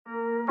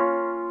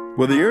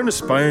Whether you're an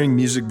aspiring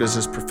music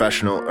business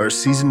professional or a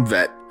seasoned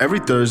vet,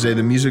 every Thursday,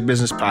 the Music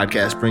Business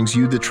Podcast brings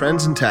you the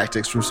trends and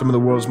tactics from some of the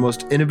world's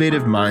most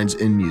innovative minds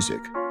in music.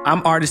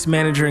 I'm artist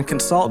manager and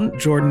consultant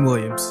Jordan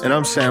Williams. And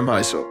I'm Sam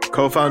Heisel,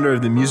 co-founder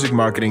of the music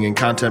marketing and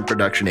content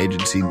production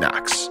agency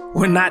Knox.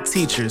 We're not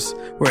teachers.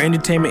 We're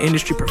entertainment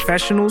industry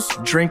professionals,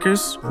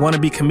 drinkers,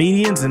 wannabe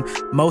comedians, and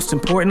most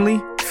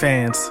importantly,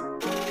 fans.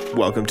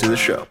 Welcome to the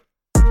show.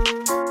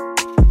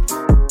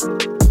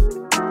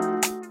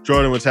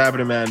 Jordan, what's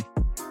happening, man?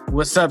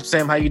 What's up,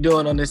 Sam? How you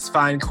doing on this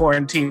fine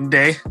quarantine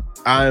day?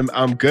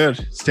 I'm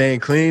good. Staying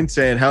clean,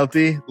 staying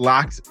healthy,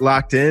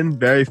 locked in,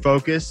 very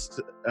focused.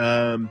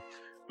 But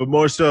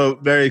more so,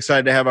 very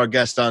excited to have our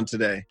guest on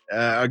today.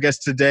 Our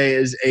guest today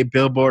is a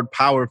Billboard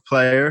Power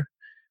player,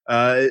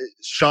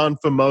 Sean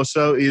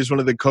Famoso. He is one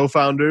of the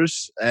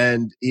co-founders,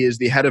 and he is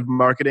the head of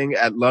marketing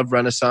at Love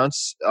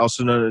Renaissance,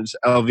 also known as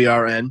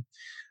LVRN.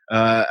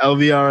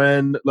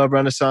 LVRN, Love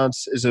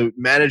Renaissance, is a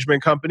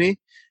management company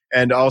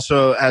and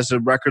also has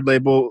a record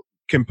label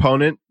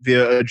component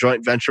via a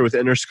joint venture with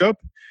Interscope.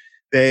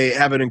 They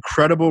have an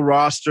incredible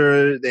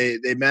roster. They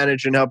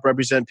manage and help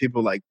represent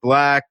people like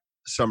Black,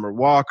 Summer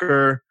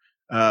Walker,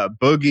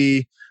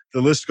 Boogie.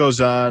 The list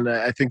goes on.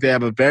 I think they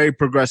have a very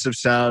progressive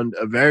sound,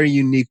 a very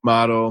unique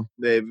model.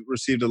 They've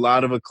received a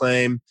lot of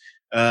acclaim.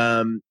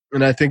 And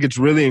I think it's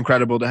really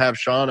incredible to have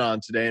Sean on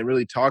today and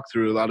really talk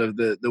through a lot of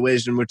the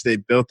ways in which they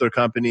built their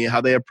company, how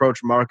they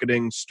approach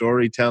marketing,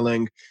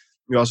 storytelling.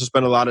 We also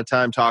spent a lot of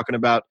time talking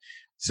about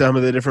some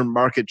of the different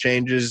market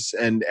changes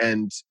and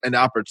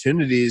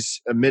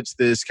opportunities amidst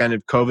this kind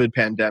of COVID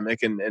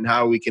pandemic and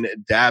how we can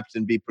adapt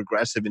and be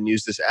progressive and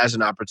use this as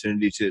an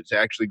opportunity to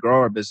actually grow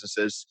our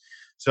businesses.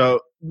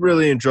 So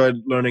really enjoyed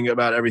learning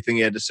about everything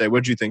he had to say.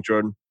 What did you think,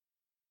 Jordan?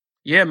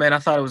 Yeah, man, I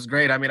thought it was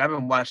great. I mean, I've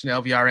been watching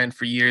LVRN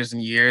for years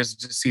and years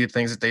to see the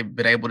things that they've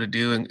been able to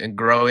do and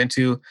grow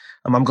into.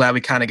 I'm glad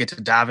we kind of get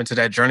to dive into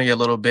that journey a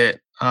little bit.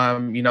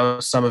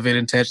 Some of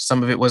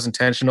it was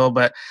intentional,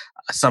 but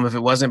some of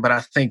it wasn't. But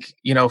I think,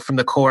 from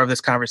the core of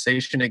this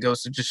conversation, it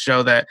goes to just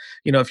show that,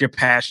 if you're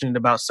passionate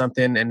about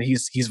something, and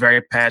he's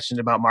very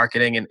passionate about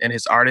marketing and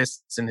his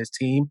artists and his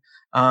team,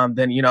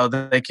 then,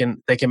 they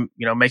can make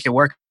it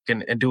work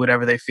and do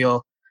whatever they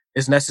feel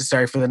is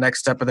necessary for the next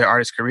step of their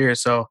artist career.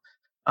 So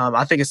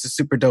I think it's a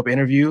super dope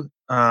interview.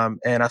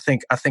 And I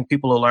think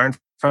people will learn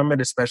from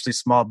it, especially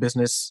small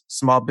business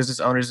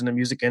owners in the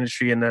music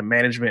industry and the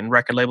management and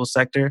record label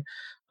sector,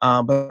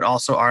 but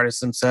also artists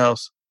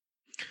themselves.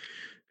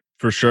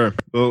 For sure.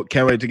 Well,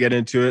 can't wait to get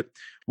into it.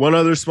 One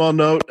other small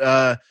note.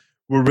 We're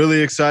really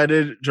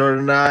excited.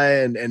 Jordan and I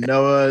and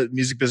Noah,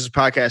 Music Business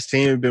Podcast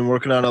team, have been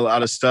working on a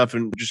lot of stuff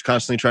and just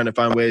constantly trying to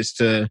find ways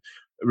to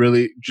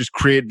really just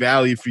create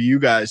value for you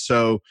guys.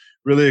 So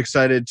really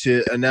excited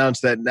to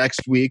announce that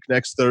next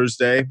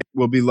Thursday,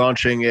 we'll be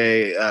launching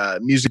a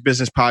Music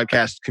Business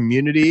Podcast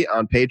community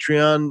on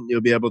Patreon.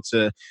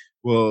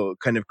 We'll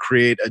kind of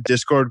create a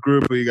Discord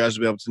group where you guys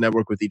will be able to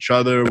network with each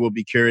other. We'll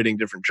be curating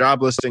different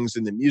job listings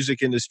in the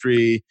music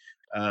industry,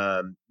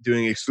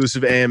 doing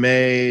exclusive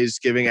AMAs,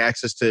 giving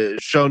access to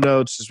show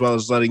notes, as well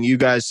as letting you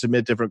guys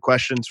submit different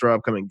questions for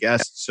upcoming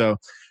guests. So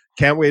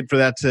can't wait for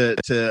that to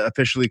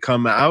officially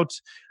come out.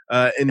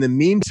 In the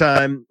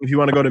meantime, if you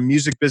want to go to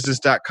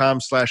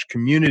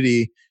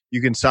musicbusiness.com/community,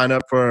 you can sign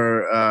up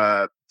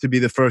to be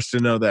the first to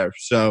know there.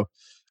 So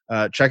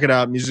check it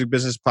out,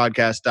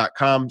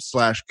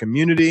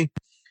 musicbusinesspodcast.com/community.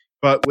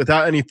 But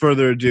without any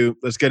further ado,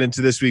 let's get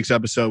into this week's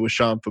episode with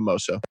Sean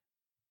Famoso.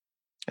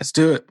 Let's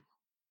do it.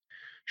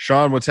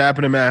 Sean, what's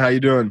happening, man? How you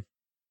doing?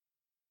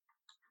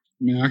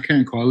 I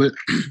can't call it.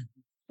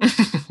 I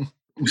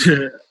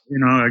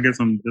guess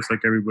I'm just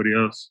like everybody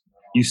else.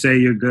 You say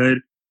you're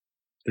good,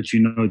 but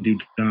deep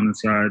down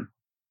inside,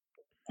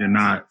 you're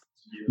not.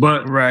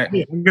 But right.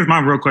 I guess my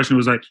real question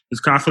was I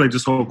feel like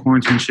this whole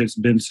quarantine shit's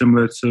been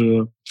similar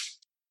to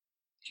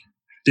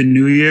the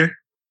New Year,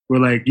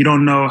 where you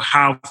don't know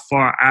how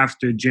far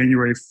after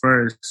January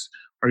 1st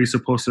are you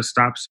supposed to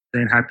stop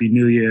saying Happy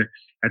New Year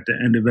at the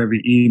end of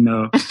every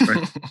email,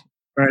 right?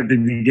 Or at the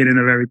beginning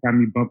of every time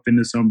you bump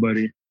into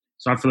somebody.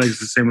 So I feel like it's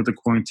the same with the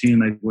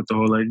quarantine, with the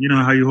whole,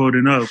 how you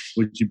holding up,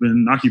 what you've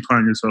been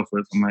occupying yourself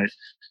with. I'm like,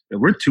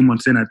 we're 2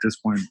 months in at this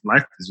point.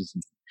 Life is just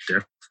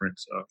different.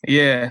 So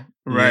yeah,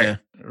 right, yeah.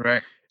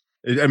 Right.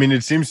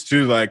 It seems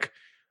too like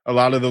a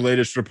lot of the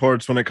latest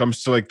reports when it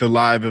comes to the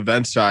live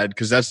event side,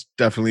 because that's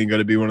definitely going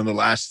to be one of the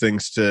last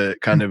things to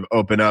kind of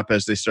open up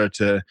as they start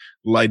to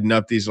lighten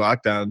up these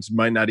lockdowns.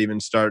 Might not even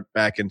start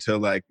back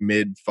until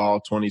mid-fall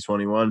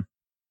 2021.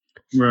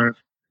 Right.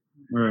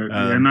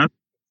 And I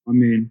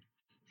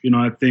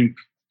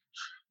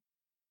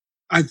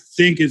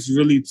think it's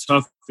really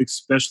tough,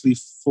 especially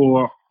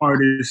for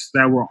artists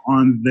that were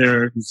on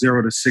their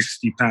 0 to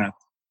 60 path.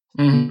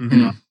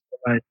 Mm-hmm.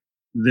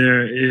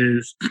 There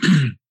is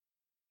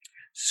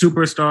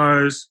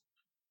superstars,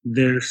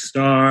 there's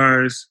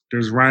stars,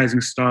 there's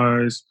rising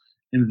stars,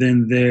 and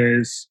then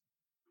there's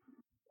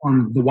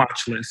on the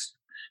watch list.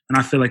 And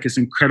I feel like it's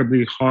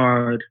incredibly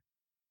hard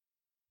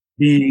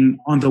being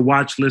on the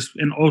watch list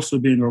and also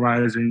being a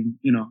rising,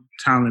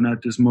 talent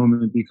at this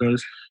moment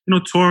because,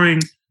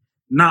 touring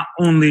not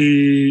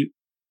only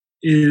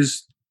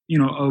is,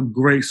 a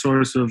great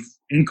source of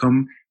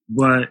income,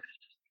 but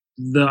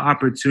the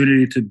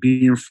opportunity to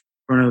be in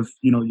front of,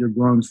 your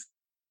growing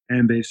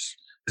fan base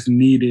is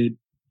needed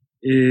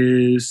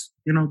is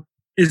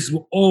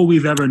all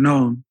we've ever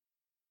known,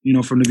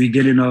 from the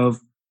beginning of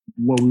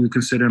what we would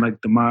consider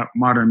like the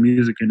modern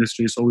music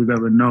industry. It's all we've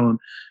ever known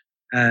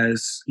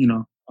as,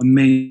 a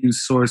main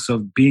source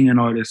of being an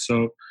artist.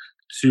 So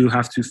to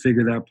have to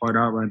figure that part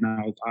out right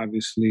now is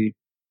obviously,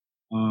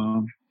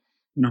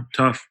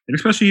 tough. And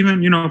especially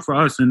even, for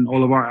us and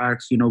all of our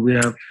acts, we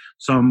have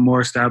some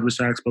more established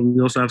acts, but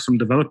we also have some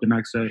developing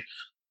acts that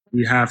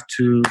we have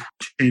to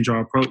change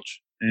our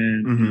approach.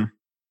 And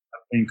I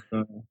think,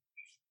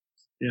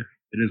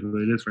 it is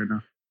what it is right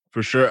now.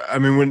 For sure. I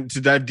mean, when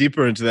to dive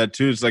deeper into that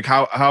too, it's like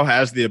how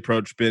has the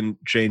approach been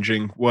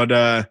changing? What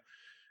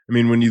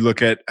when you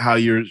look at how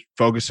you're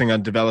focusing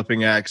on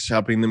developing acts,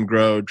 helping them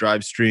grow,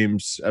 drive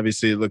streams,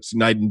 obviously it looks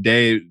night and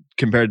day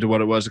compared to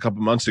what it was a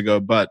couple months ago.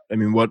 But I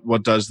mean,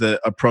 what does the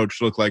approach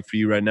look like for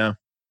you right now?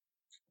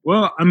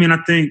 Well, I mean, I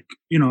think,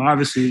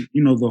 obviously,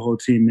 the whole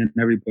team and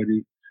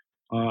everybody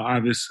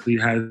obviously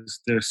has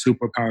their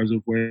superpowers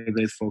of where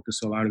they focus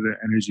a lot of their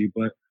energy.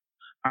 But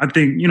I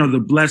think, the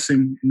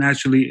blessing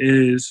naturally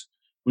is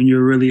when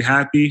you're really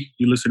happy,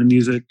 you listen to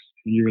music.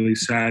 When you're really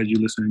sad, you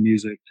listen to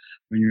music.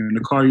 When you're in the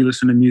car, you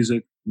listen to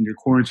music. When you're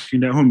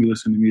quarantined at home, you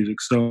listen to music.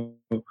 So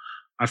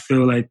I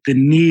feel like the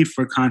need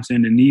for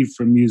content, the need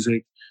for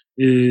music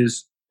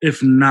is,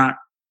 if not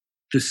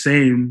the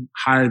same,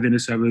 higher than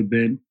it's ever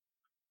been.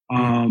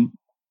 I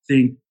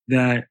think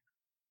that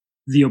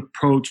the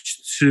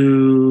approach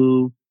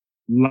to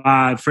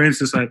live, for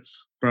instance,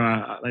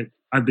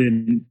 I've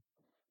been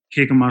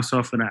kicking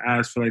myself in the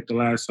ass for like the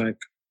last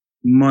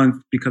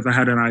month because I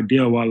had an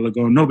idea a while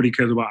ago. Nobody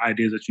cares about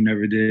ideas that you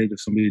never did.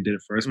 If somebody did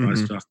it first, my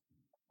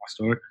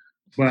story.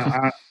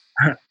 But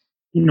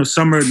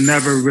Summer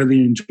never really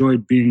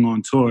enjoyed being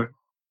on tour,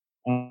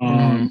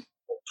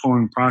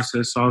 touring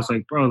process. So I was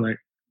like, bro, like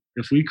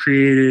if we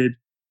created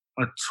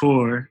a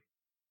tour,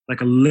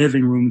 like a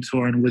living room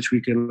tour in which we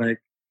could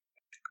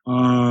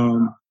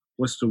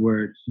what's the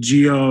word?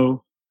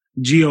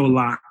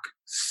 Geolock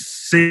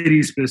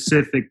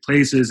city-specific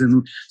places,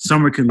 and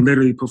Summer can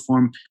literally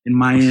perform in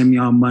Miami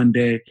on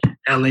Monday,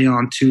 LA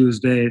on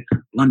Tuesday,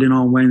 London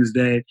on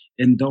Wednesday,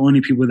 and the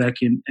only people that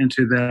can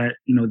enter that,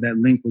 that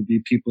link would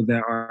be people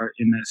that are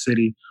in that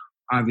city,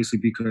 obviously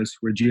because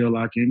we're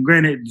geolocking.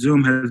 Granted,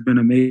 Zoom has been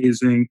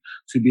amazing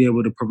to be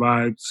able to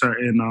provide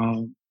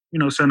certain,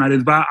 certain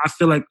ideas, but I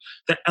feel like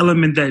the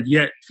element that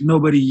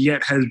nobody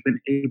yet has been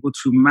able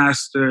to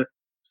master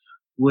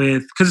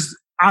with, because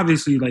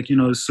obviously,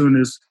 as soon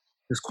as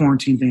this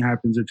quarantine thing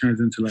happens, it turns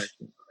into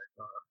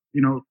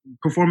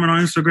performing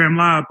on Instagram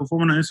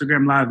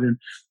Live, and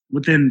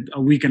within a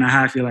week and a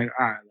half, you're like,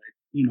 all right,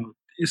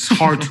 it's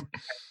hard to be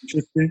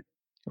interesting.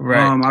 Right.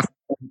 I feel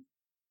like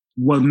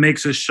what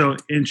makes a show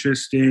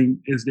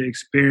interesting is the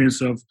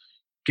experience of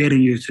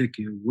getting your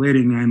ticket,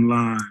 waiting in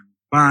line,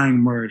 buying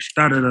merch,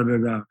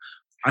 da-da-da-da-da.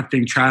 I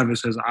think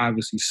Travis has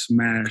obviously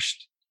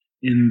smashed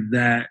in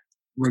that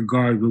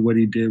regard with what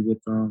he did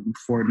with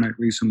Fortnite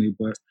recently.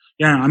 But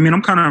yeah, I mean,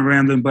 I'm kind of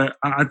rambling, but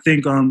I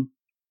think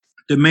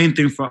the main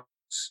thing for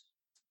us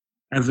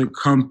as a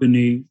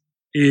company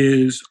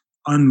is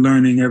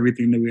unlearning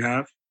everything that we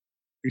have,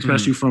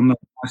 especially from the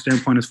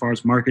standpoint as far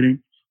as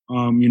marketing.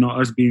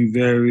 Us being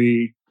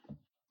very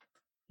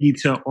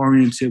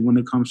detail-oriented when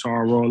it comes to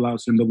our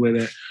rollouts and the way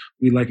that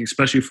we like,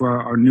 especially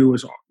for our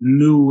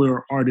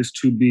newer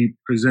artists to be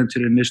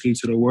presented initially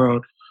to the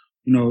world.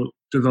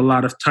 There's a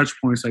lot of touch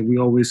points. Like we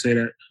always say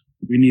that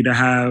we need to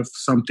have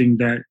something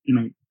that,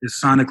 is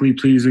sonically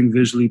pleasing,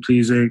 visually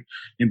pleasing,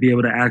 and be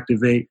able to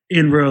activate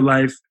in real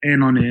life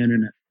and on the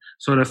internet.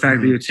 So the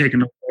fact that you're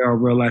taking away our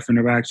real life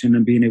interaction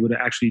and being able to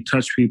actually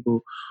touch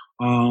people,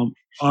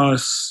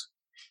 us,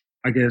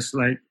 I guess,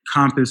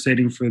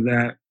 compensating for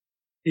that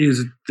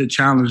is the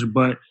challenge.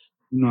 But,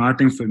 I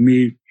think for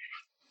me,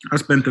 I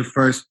spent the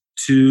first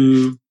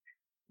 2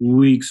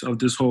 weeks of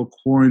this whole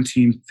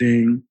quarantine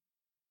thing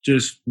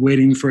just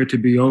waiting for it to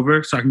be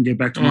over so I can get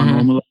back to my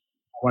normal life,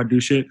 how I do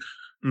shit.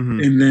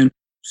 And then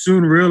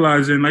soon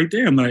realizing,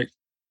 damn,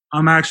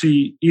 I'm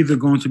actually either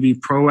going to be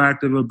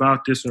proactive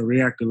about this or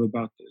reactive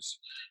about this.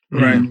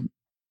 Right. And,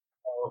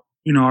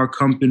 our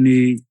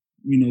company,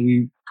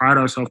 we pride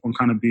ourselves on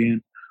kind of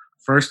being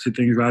first to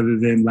things rather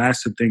than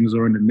last to things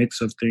or in the mix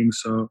of things.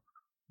 So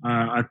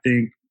I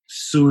think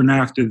soon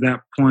after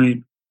that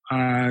point,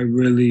 I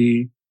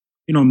really,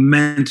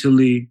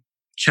 mentally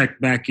check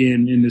back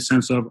in the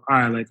sense of,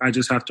 all right, I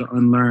just have to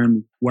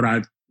unlearn what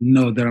I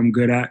know that I'm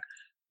good at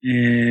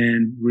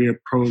and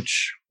reapproach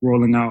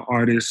rolling out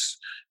artists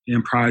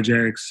and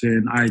projects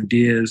and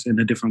ideas in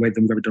a different way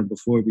than we've ever done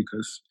before,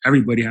 because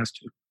everybody has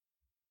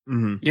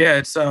to.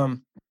 Yeah,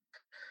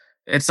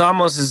 it's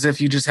almost as if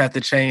you just have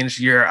to change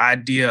your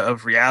idea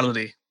of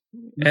reality.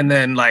 And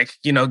then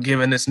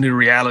given this new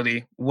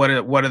reality, what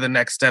are the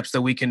next steps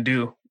that we can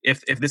do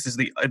if this is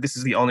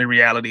the only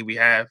reality we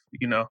have,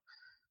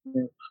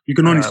 You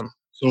can only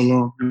so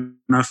long, and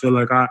I feel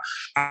like I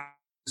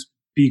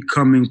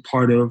becoming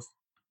part of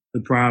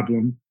the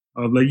problem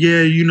of like,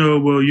 yeah,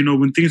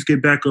 when things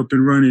get back up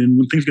and running,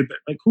 when things get back,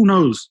 like, who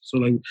knows? So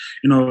like,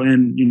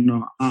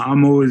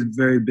 I'm always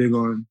very big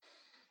on,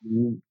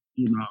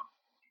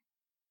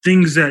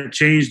 things that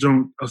change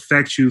don't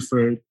affect you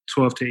for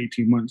 12 to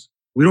 18 months.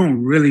 We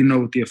don't really know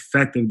what the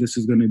effect of this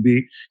is going to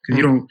be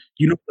because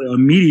you know the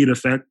immediate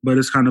effect, but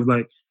it's kind of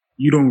like,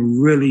 you don't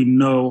really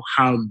know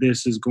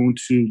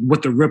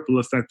what the ripple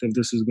effect of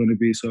this is going to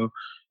be. So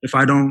if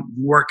I don't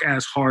work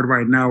as hard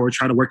right now or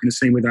try to work in the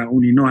same way that I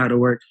only know how to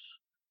work,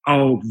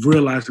 I'll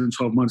realize in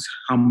 12 months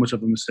how much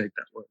of a mistake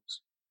that was.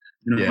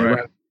 Right.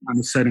 Kind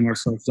of setting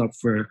ourselves up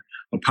for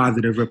a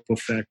positive ripple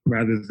effect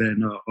rather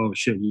than, oh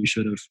shit, we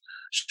should have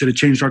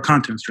changed our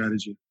content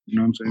strategy. You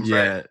know what I'm saying?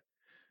 Yeah. Right.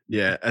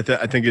 Yeah.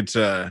 I think it's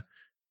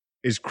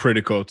is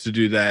critical to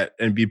do that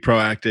and be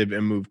proactive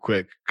and move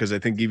quick. Because I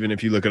think even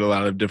if you look at a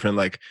lot of different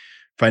like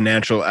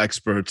financial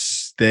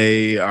experts,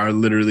 they are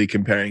literally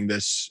comparing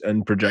this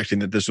and projecting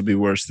that this will be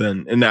worse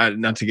than, and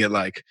not to get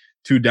like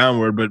too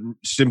downward, but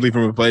simply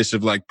from a place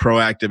of like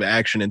proactive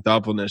action and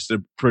thoughtfulness, they're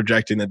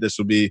projecting that this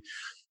will be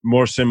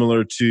more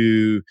similar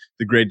to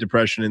the Great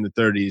Depression in the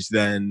 30s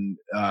than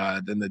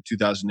the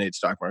 2008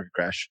 stock market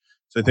crash.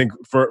 So I think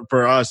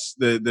for us,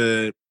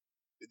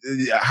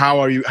 how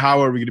are we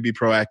going to be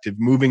proactive,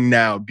 moving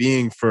now,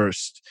 being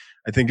first,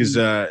 I think is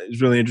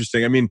really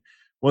interesting. I mean,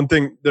 one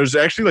thing, there's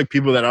actually like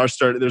people that are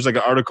there's like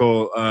an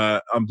article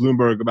on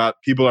Bloomberg about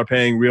people are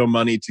paying real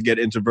money to get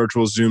into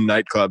virtual Zoom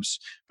nightclubs,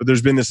 but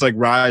there's been this like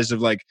rise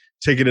of like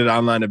ticketed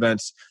online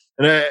events.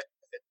 And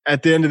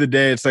at the end of the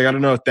day, it's like, I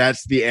don't know if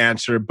that's the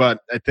answer, but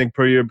I think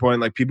per your point,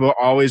 like people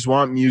always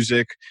want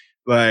music,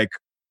 like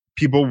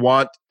people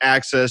want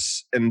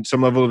access and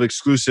some level of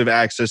exclusive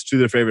access to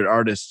their favorite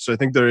artists. So I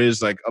think there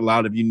is like a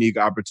lot of unique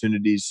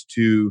opportunities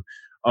to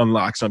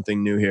unlock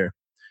something new here.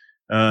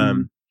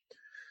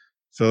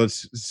 So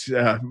let's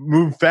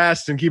move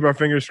fast and keep our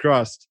fingers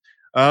crossed.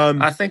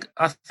 I think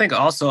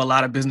also a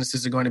lot of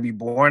businesses are going to be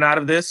born out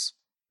of this.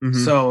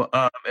 Mm-hmm. So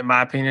in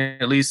my opinion,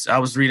 at least, I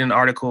was reading an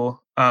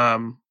article, I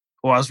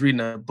was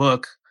reading a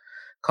book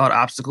called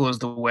Obstacle is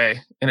the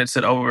Way. And it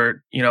said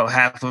over,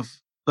 half of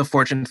the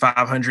Fortune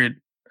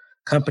 500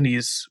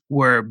 companies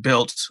were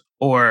built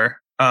or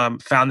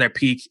found their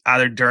peak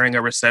either during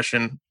a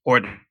recession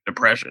or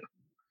depression.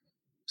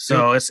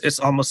 So it's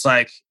almost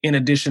like in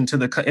addition to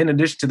the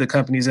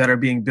companies that are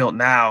being built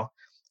now,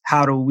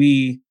 how do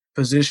we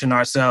position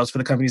ourselves for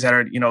the companies that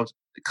are,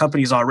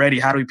 companies already?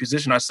 How do we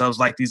position ourselves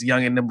like these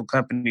young and nimble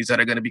companies that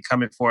are going to be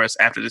coming for us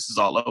after this is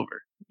all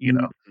over?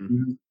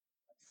 Mm-hmm.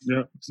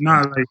 Yeah, it's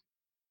not like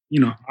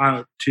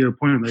to your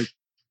point, like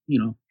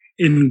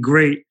in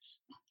great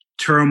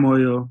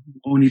turmoil,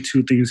 only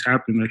two things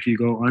happen: like you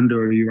go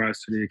under or you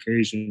rise to the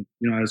occasion.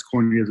 As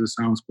corny as it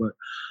sounds, but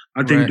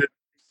I think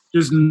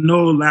there's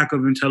no lack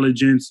of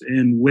intelligence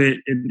and wit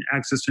and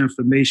access to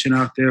information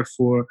out there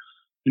for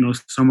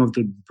some of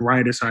the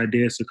brightest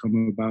ideas to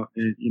come about.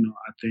 And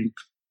I think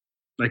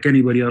like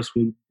anybody else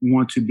would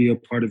want to be a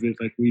part of it,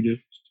 like we do.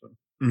 So.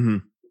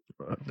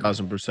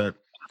 1,000%.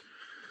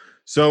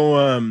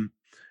 So,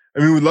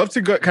 we'd love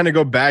to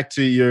go back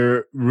to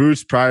your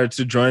roots prior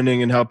to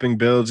joining and helping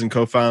build and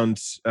co-found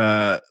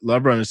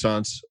Love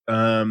Renaissance.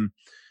 Can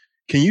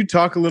you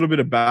talk a little bit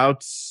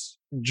about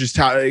just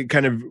how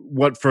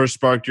what first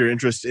sparked your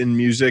interest in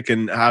music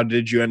and how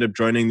did you end up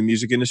joining the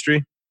music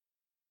industry?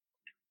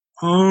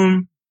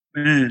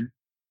 Man,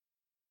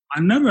 I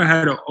never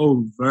had an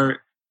overt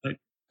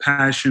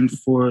passion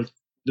for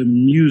the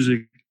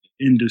music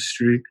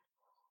industry.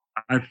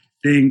 I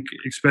think,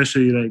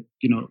 especially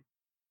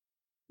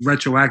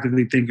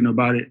retroactively thinking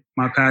about it,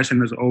 my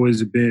passion has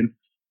always been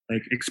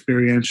like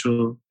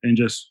experiential and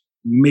just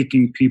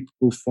making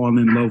people fall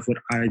in love with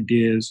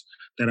ideas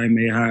that I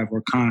may have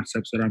or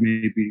concepts that I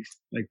may be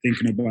like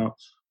thinking about.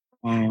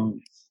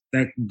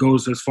 That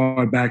goes as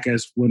far back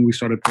as when we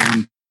started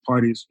throwing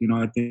parties.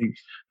 I think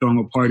throwing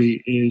a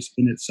party is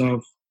in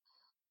itself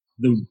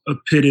the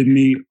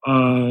epitome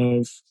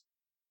of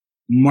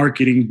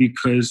marketing,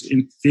 because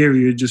in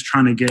theory, you're just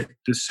trying to get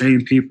the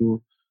same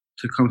people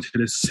to come to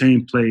the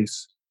same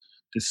place,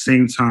 the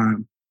same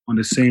time, on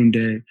the same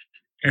day,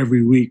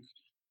 every week.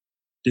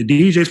 The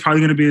DJ is probably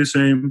going to be the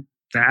same.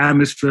 The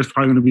atmosphere is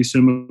probably going to be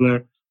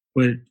similar.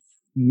 But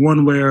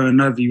one way or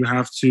another, you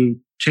have to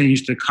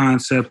change the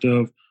concept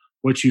of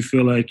what you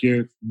feel like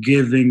you're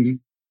giving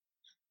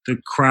the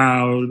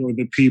crowd or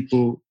the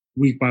people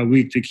week by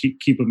week to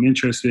keep them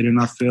interested. And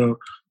I feel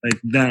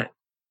like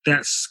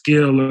that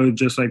skill or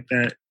just like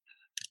that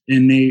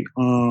innate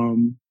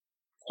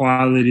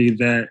quality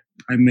that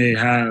I may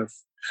have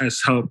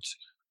has helped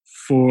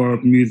for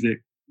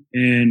music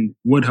and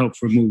would help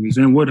for movies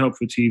and would help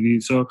for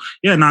TV. So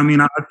yeah, no,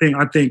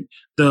 I think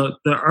the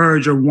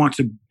urge or want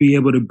to be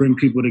able to bring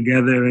people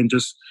together and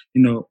just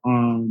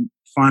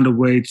find a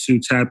way to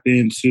tap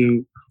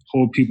into,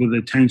 hold people's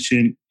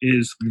attention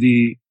is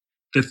the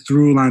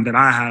through line that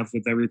I have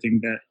with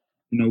everything that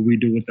we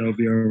do with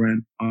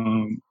LVRN.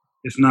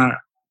 It's not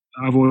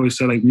I've always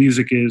said like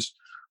music is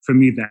for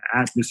me the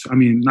atmosphere. I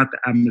mean, not the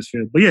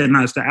atmosphere, but yeah,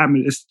 no, it's the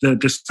atmosphere. It's the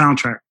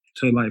soundtrack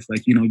to life.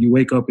 Like, you know, you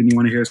wake up and you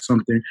want to hear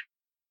something.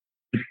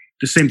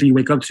 The same thing you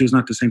wake up to is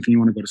not the same thing you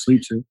want to go to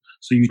sleep to.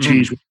 So you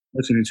change what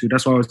you're listening to.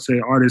 That's why I would say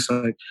artists,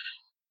 like,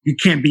 you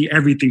can't be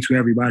everything to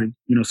everybody.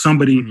 You know,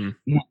 somebody wants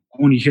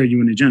to only hear you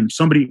in the gym.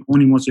 Somebody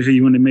only wants to hear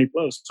you when they make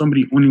love.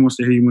 Somebody only wants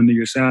to hear you when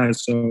you're sad.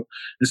 So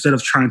instead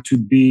of trying to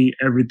be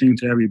everything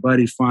to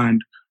everybody,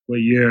 find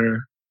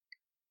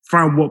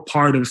what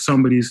part of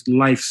somebody's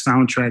life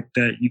soundtrack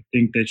that you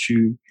think that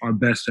you are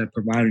best at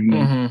providing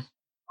them.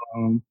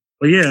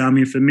 But yeah, I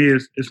mean, for me,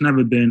 it's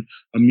never been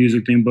a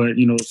music thing, but,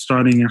 you know,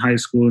 starting in high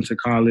school into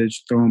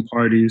college, throwing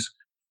parties,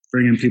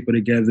 bringing people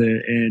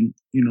together. And,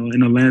 you know,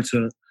 in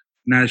Atlanta,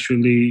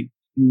 naturally,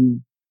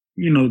 you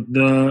know,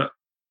 the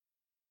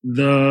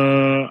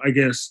I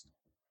guess,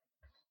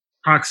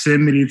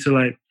 proximity to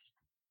like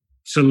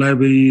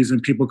celebrities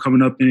and people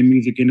coming up in the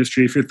music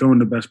industry, if you're throwing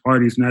the best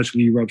parties,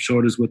 naturally you rub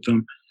shoulders with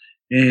them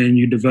and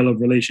you develop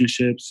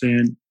relationships.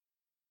 And,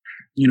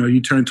 you know,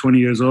 you turn 20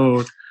 years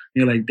old,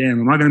 you're like, damn,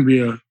 am I going to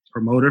be a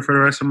promoter for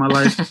the rest of my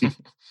life? You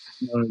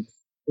know,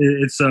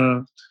 it's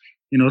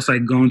you know, it's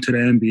like going to the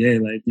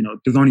NBA. Like, you know,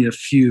 there's only a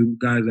few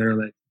guys that are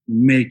like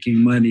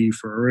making money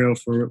for real.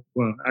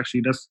 Well,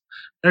 actually, that's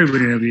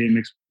everybody in the NBA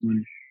makes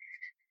money.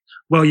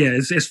 Well, yeah,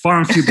 it's far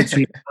and few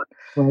between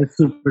for a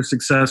super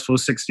successful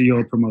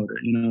 60-year-old promoter.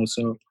 You know,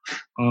 so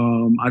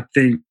I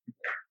think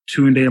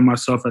Tunde and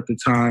myself at the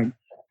time,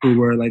 who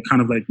were like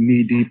kind of like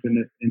knee deep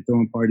in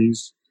throwing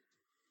parties,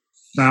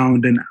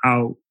 found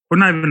a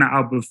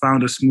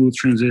smooth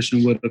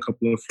transition with a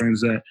couple of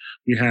friends that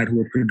we had who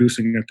were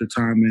producing at the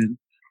time. And,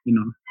 you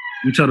know,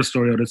 we tell the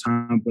story all the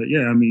time. But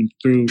yeah, I mean,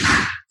 through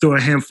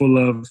a handful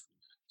of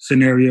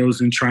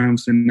scenarios and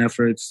triumphs and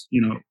efforts,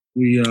 you know,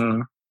 we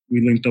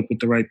linked up with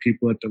the right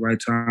people at the right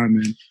time.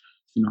 And,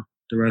 you know,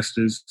 the rest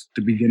is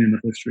the beginning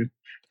of history.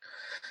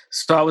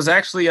 So I was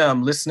actually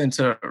listening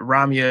to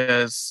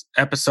Ramia's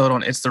episode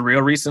on It's the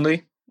Real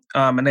recently.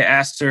 And they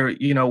asked her,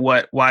 you know,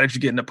 why did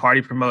you get into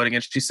party promoting?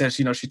 And she said,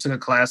 you know, she took a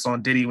class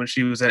on Diddy when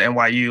she was at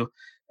NYU.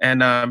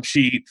 And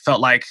she felt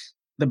like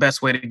the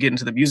best way to get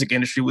into the music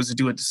industry was to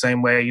do it the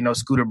same way, you know,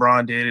 Scooter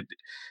Braun did it,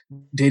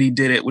 Diddy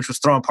did it, which was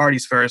throwing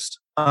parties first.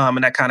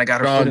 And that kind of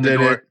got her foot in the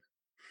door.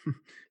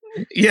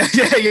 Yeah,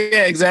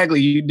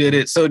 exactly. You did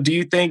it. So do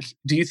you think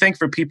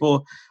for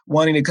people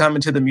wanting to come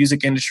into the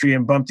music industry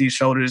and bump these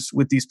shoulders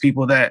with these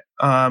people that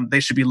they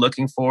should be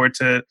looking forward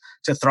to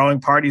throwing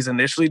parties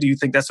initially? Do you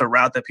think that's a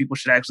route that people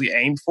should actually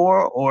aim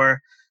for? Or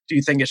do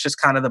you think it's just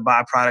kind of the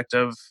byproduct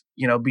of,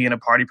 you know, being a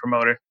party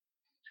promoter?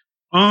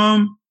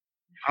 I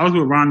was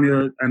with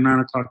Ramia at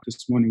 9:00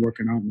 this morning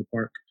working out in the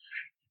park.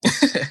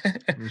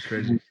 That's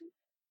crazy.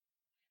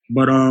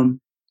 But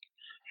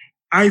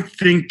I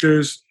think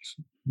there's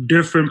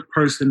different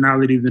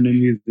personalities in the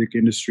music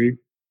industry.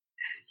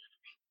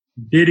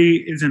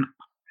 Diddy isn't.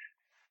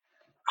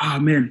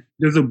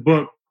 There's a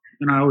book,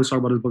 and I always talk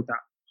about this book.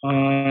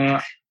 No,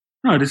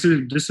 this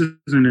isn't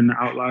in the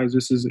Outliers.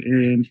 This is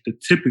in The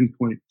Tipping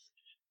Point,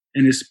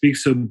 and it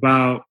speaks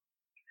about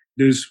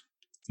there's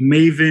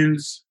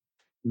mavens.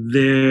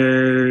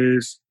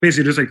 There's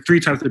like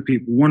three types of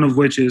people. One of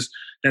which is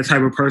that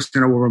type of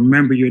person that will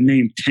remember your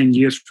name 10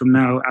 years from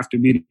now after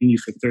meeting you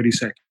for 30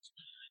 seconds.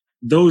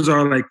 Those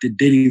are like the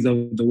Diddies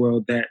of the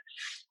world that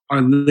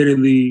are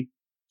literally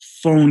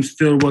phones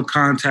filled with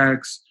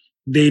contacts.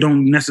 They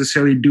don't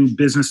necessarily do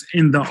business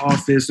in the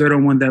office. They're the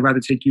one that rather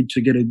take you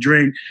to get a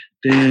drink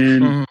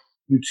than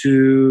you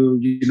to,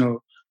 you know,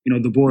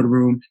 the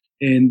boardroom.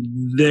 And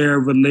their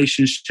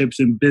relationships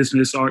in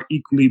business are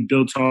equally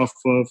built off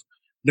of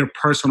their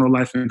personal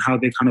life and how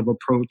they kind of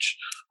approach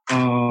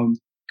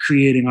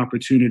creating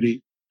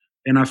opportunity.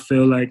 And I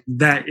feel like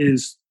that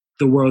is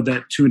the world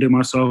that Tunde and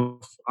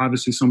myself,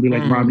 obviously somebody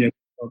like Ramia.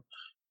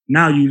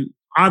 Now you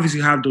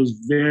obviously have those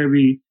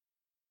very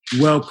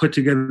well put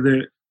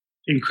together,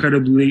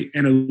 incredibly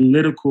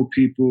analytical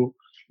people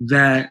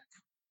that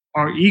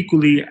are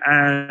equally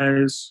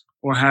as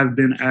or have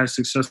been as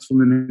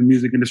successful in the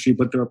music industry,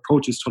 but their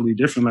approach is totally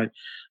different.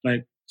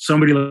 Like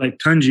somebody like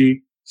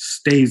Tunji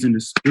stays in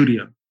the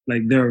studio.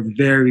 Like they're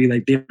very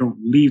they don't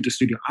leave the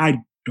studio. I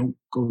don't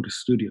go to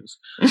studios.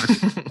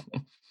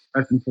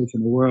 Best place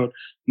in the world.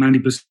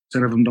 90%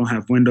 of them don't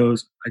have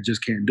windows. I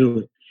just can't do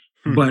it.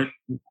 But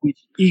we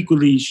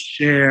equally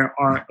share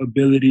our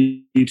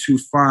ability to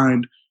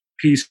find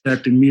peace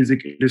that the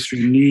music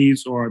industry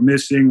needs or are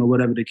missing or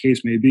whatever the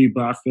case may be.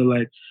 But I feel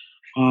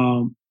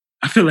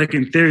like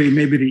in theory,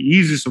 maybe the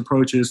easiest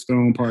approach is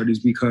throwing parties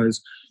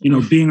because, you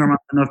know, being around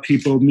enough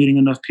people, meeting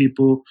enough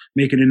people,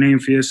 making a name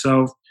for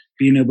yourself,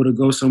 being able to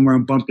go somewhere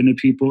and bump into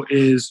people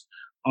is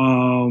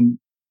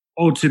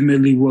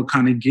ultimately what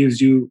kind of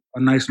gives you a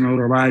nice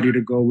notoriety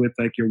to go with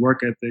like your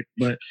work ethic.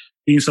 But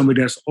being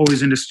somebody that's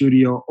always in the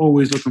studio,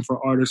 always looking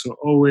for artists, or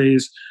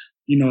always,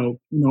 you know,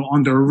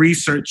 on the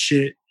research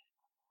shit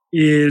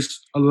is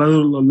a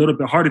little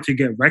bit harder to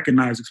get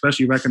recognized,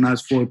 especially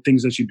recognized for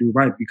things that you do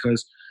right,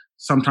 because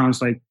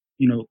sometimes, like,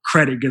 you know,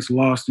 credit gets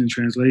lost in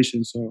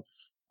translation. So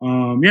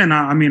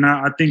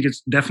I think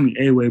it's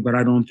definitely a way, but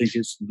I don't think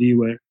it's the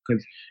way.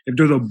 Because if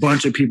there's a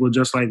bunch of people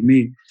just like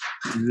me,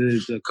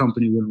 the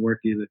company wouldn't work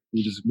either.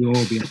 We'll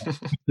all be,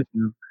 you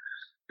know.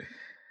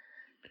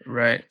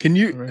 Right. Can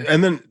you? Right.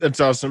 And then that's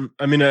awesome.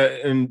 I mean,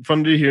 and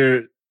fun to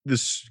hear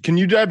this. Can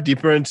you dive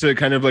deeper into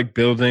kind of like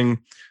building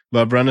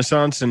Love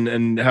Renaissance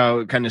and how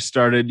it kind of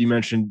started? You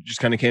mentioned just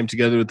kind of came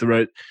together with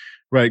the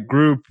right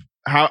group.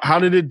 How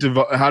did it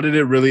how did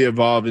it really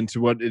evolve into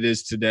what it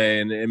is today?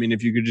 And I mean,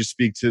 if you could just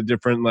speak to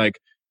different like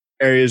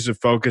areas of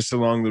focus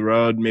along the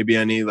road, maybe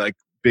any like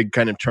big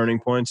kind of turning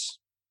points.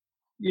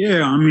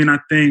 Yeah, I mean, I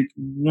think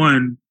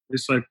one,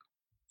 it's like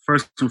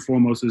first and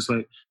foremost, it's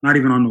like not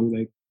even on the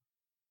like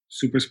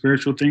super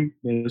spiritual thing,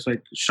 but it's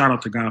like shout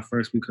out to God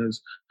first,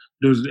 because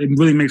it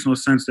really makes no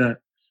sense that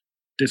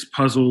this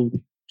puzzle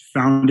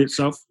found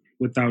itself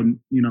without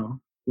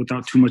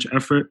too much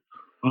effort.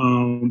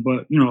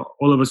 But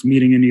all of us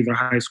meeting in either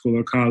high school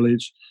or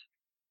college,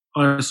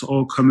 us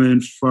all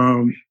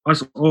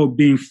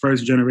being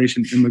first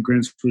generation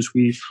immigrants, which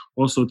we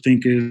also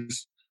think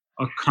is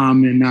a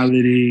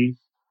commonality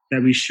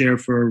that we share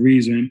for a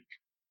reason.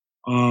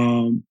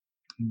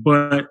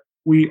 But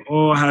we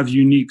all have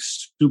unique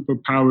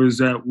superpowers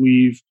that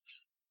we've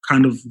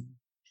kind of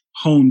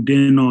honed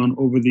in on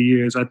over the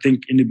years. I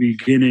think in the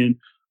beginning,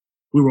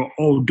 we were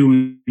all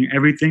doing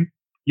everything.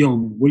 Yo,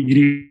 what, you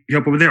need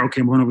help over there? Okay,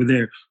 I'm going over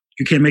there.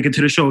 You can't make it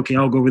to the show? Okay,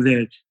 I'll go over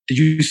there. Did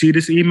you see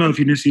this email? If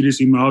you didn't see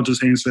this email, I'll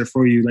just answer it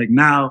for you. Like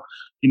now,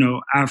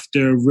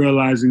 after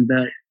realizing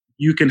that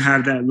you can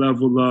have that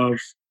level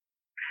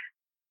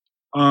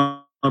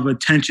of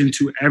attention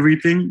to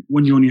everything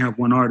when you only have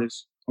one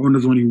artist, or when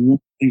there's only one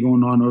thing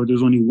going on, or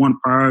there's only one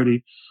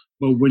priority.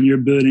 But when you're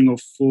building a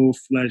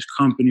full-fledged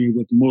company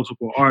with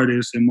multiple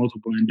artists and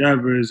multiple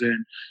endeavors,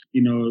 and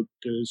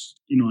there's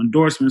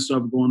endorsement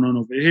stuff going on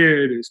over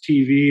here, there's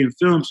TV and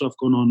film stuff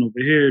going on over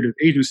here, there's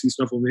agency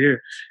stuff over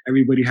here.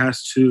 Everybody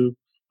has to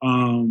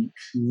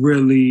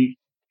really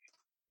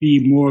be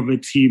more of a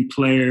team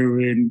player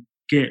and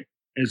get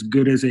as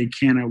good as they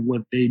can at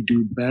what they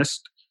do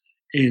best,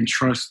 and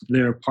trust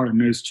their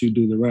partners to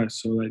do the rest.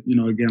 So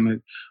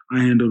again, I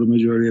handle the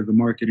majority of the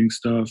marketing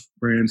stuff,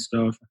 brand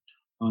stuff.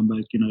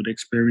 The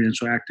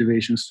experiential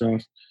activation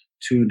stuff.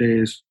 Tunde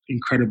is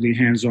incredibly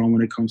hands-on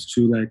when it comes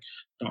to like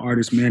the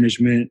artist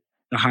management,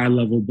 the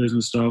high-level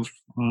business stuff,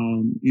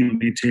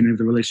 maintaining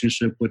the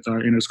relationship with our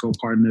Interscope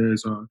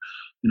partners,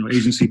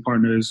 agency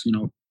partners,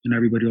 and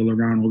everybody all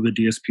around, all the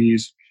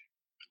DSPs.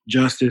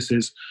 Justice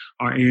is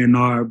our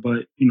A&R,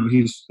 but,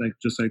 he's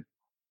just like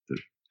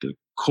the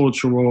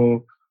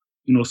cultural,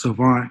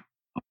 savant,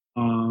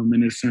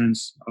 in a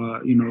sense,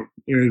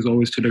 ear is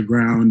always to the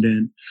ground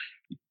and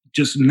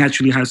just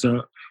naturally has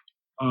an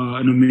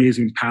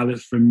amazing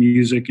palette for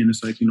music, and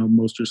it's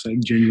most just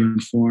genuine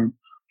form.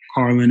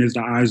 Carlin is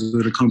the eyes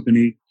of the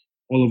company.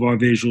 All of our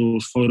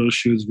visuals, photo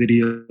shoots,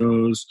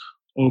 videos,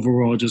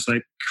 overall just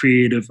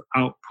creative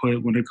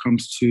output when it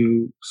comes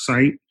to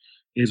sight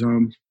is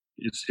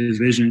it's his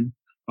vision.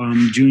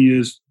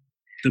 Junior's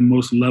the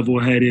most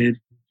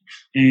level-headed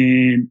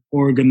and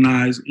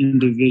organized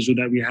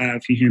individual that we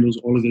have. He handles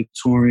all of the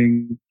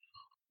touring,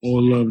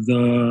 all of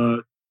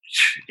the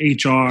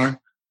HR.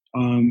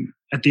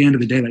 At the end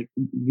of the day,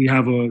 we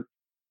have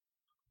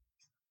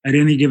at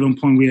any given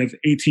point, we have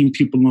 18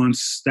 people on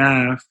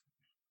staff,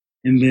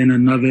 and then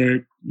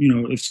another,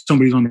 if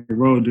somebody's on the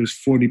road, there's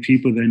 40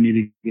 people that need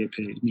to get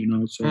paid,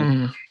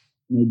 So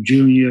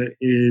Junior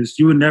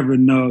you would never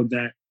know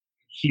that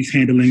he's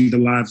handling the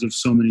lives of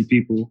so many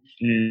people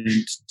and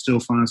still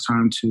finds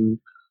time to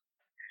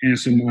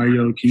answer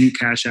Mario, can you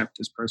cash app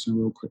this person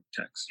real quick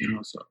text,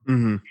 so.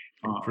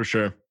 For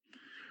sure.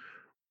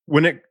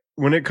 When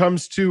it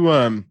comes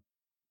to,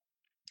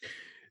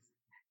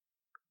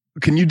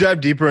 can you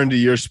dive deeper into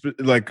your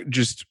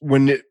just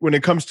when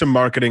it comes to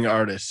marketing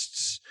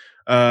artists?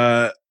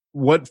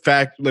 What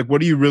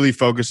do you really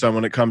focus on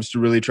when it comes to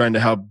really trying to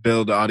help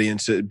build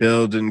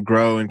and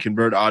grow and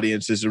convert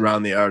audiences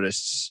around the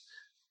artists?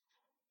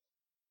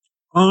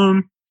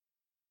 I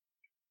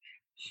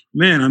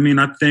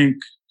think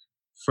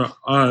for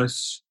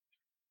us,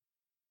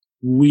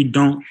 we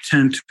don't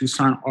tend to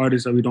sign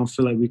artists that we don't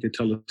feel like we could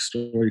tell a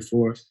story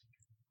for.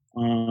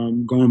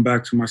 Going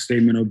back to my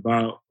statement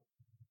about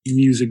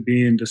music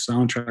being the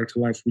soundtrack to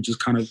life, we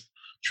just kind of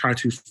try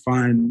to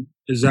find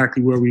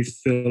exactly where we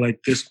feel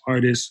like this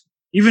artist,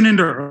 even in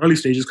the early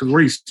stages, because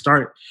where you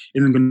start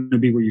isn't going to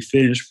be where you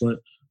finish, but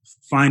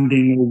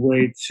finding a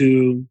way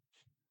to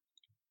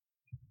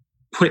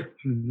put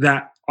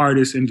that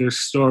artist and their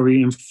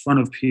story in front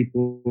of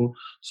people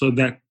so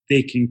that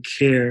they can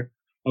care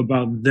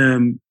about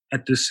them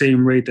at the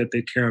same rate that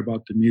they care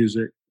about the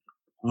music.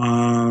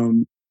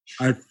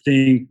 I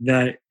think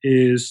that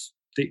is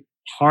the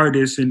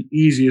hardest and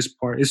easiest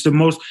part. It's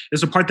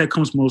the part that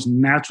comes most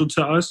natural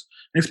to us,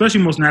 and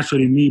especially most natural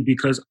to me,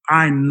 because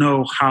I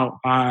know how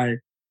I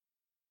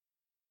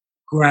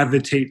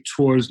gravitate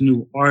towards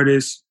new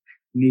artists,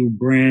 new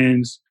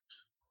brands,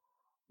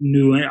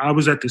 I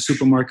was at the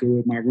supermarket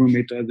with my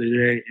roommate the other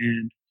day,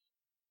 and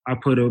I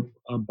put a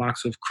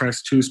box of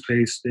Crest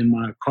toothpaste in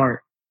my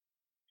cart,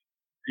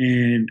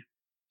 and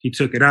he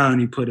took it out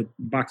and he put a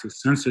box of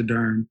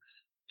Sensoderm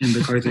in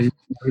the cart. He's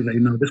like,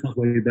 no, this one's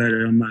way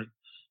better. I'm like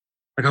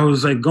I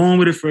was like going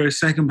with it for a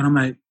second, but I'm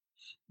like,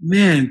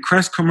 man,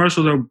 Crest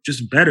commercials are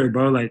just better,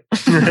 bro. Like,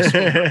 that's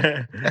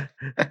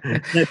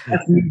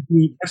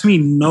me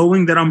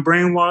knowing that I'm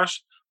brainwashed,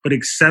 but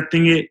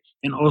accepting it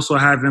and also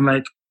having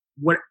like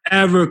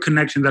whatever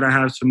connection that I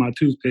have to my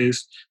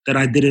toothpaste that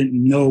I didn't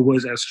know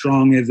was as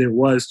strong as it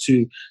was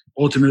to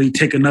ultimately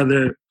take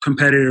another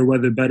competitor,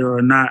 whether better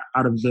or not,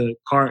 out of the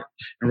cart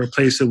and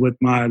replace it with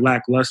my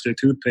lackluster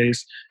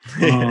toothpaste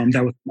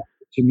that was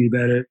to me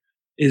better,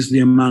 is the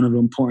amount of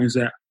importance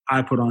that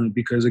I put on it.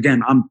 Because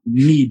again, I'm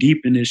knee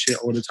deep in this shit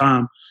all the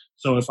time.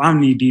 So if I'm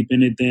knee deep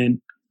in it,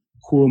 then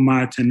who am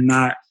I to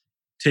not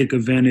take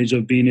advantage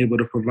of being able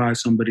to provide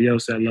somebody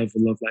else that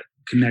level of like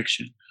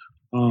connection?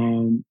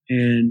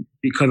 And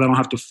because I don't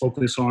have to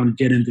focus on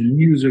getting the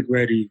music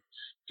ready,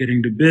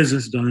 getting the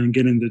business done,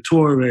 getting the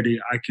tour ready,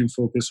 I can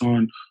focus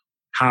on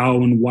how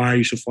and why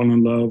you should fall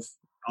in love,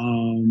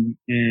 and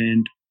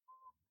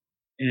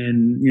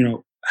you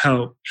know,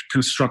 help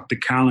construct the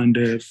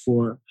calendar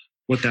for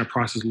what that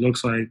process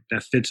looks like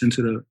that fits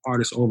into the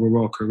artist's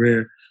overall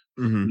career.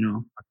 You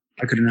know,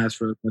 I couldn't ask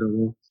for a better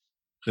role.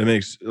 That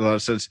makes a lot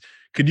of sense.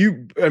 Could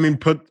you, I mean,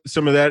 put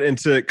some of that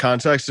into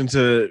context,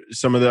 into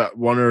some of the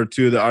one or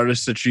two of the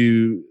artists that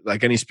you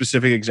like? Any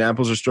specific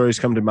examples or stories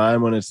come to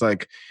mind when it's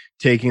like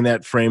taking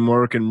that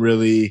framework and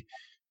really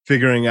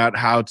figuring out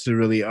how to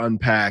really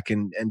unpack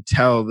and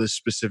tell this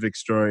specific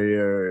story,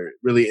 or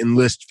really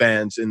enlist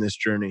fans in this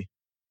journey?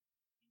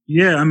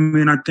 Yeah, I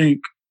mean, I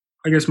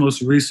guess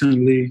most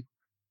recently,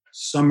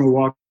 Summer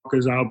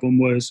Walker's album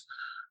was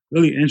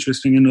really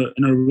interesting and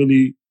a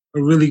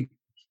really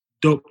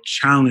dope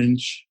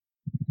challenge,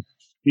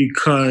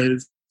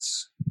 because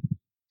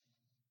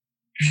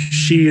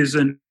she is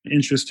an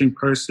interesting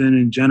person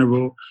in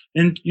general.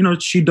 And, you know,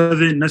 she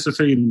doesn't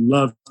necessarily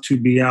love to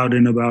be out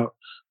and about.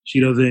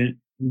 She doesn't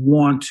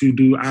want to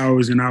do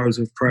hours and hours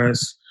of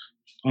press.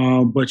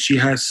 But she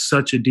has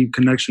such a deep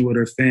connection with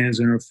her fans,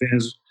 and her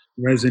fans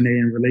resonate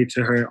and relate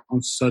to her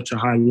on such a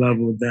high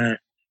level that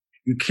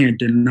you can't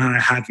deny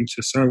having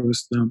to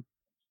service them.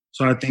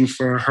 So I think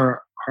for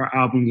her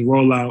album's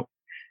rollout,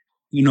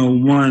 you know,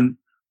 one,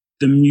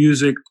 the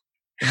music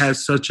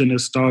has such a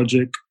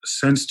nostalgic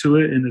sense to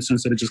it, in the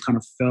sense that it just kind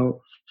of felt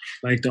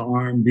like the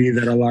R&B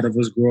that a lot of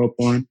us grew up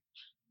on.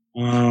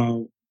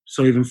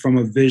 So even from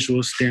a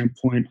visual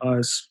standpoint,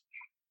 us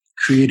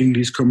creating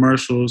these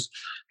commercials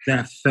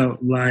that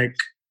felt like,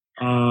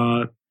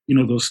 you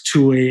know, those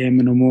 2 a.m.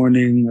 in the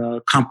morning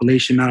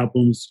compilation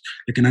albums.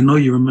 Like, and I know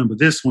you remember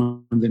this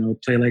one, then it'll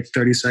play like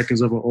 30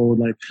 seconds of an old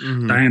like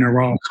Diana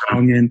Ross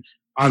song. And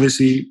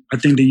obviously, I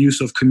think the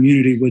use of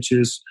Community, which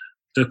is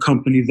the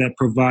company that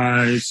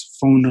provides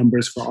phone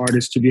numbers for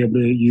artists to be able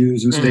to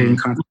use and stay in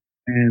contact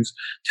with fans,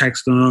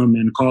 text them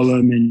and call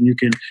them, and you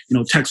can, you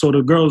know, text all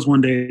the girls one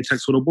day,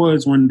 text all the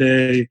boys one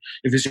day.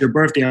 If it's your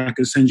birthday, I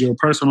can send you a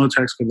personal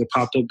text because it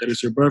popped up that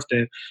it's your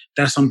birthday.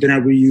 That's something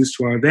that we use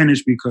to our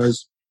advantage,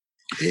 because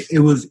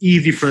it was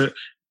easy for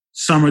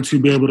Summer to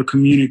be able to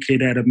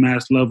communicate at a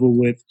mass level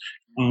with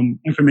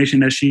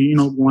information that she, you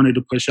know, wanted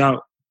to push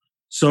out.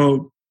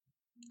 So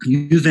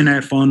using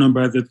that phone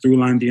number as a through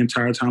line the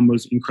entire time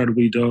was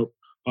incredibly dope.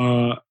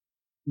 And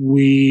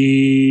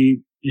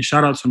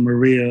shout out to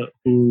Maria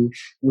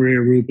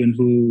Rubin,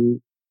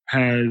 who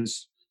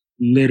has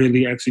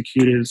literally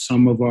executed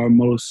some of our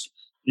most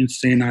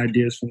insane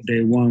ideas from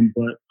day one.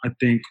 But I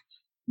think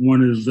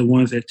one of the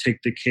ones that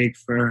take the cake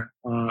for,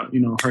 you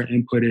know, her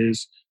input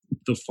is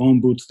the phone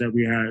booths that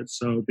we had.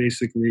 So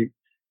basically,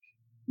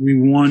 we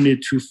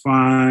wanted to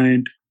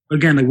find,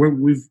 again, like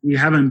we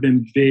haven't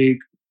been big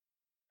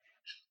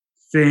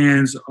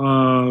fans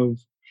of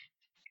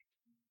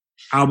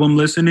album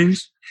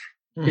listenings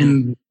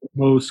in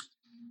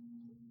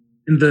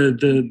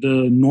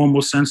the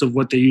normal sense of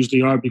what they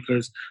usually are,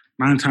 because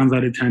 9 times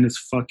out of 10 it's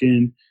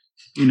fucking,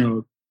 you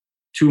know,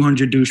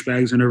 200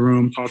 douchebags in a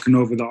room talking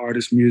over the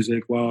artist's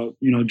music while,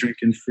 you know,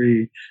 drinking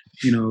free,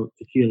 you know,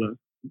 tequila,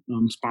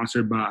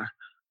 sponsored by.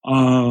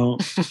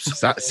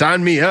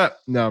 Sign me up.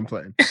 No, I'm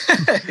playing.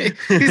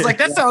 He's like,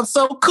 that sounds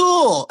so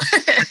cool.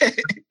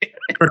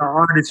 For the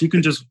artists, you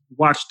can just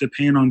watch the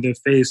pain on their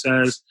face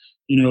as,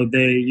 you know,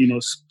 they, you know,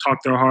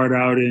 talk their heart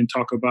out and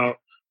talk about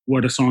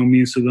what a song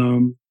means to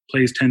them,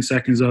 plays 10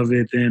 seconds of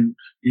it, then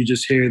you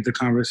just hear the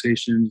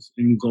conversations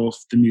engulf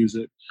the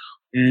music.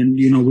 And,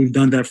 you know, we've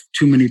done that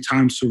too many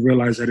times to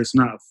realize that it's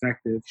not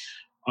effective.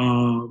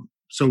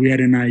 So we had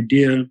an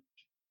idea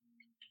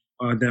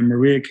that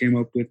Maria came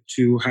up with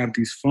to have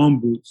these phone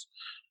booths.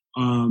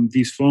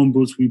 These phone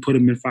booths, we put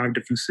them in 5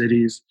 different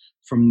cities.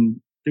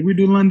 Did we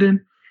do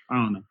London? I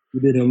don't know. We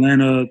did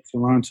Atlanta,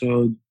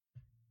 Toronto,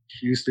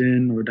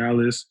 Houston or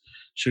Dallas,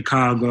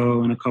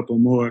 Chicago, and a couple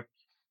more.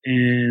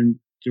 And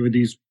there were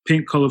these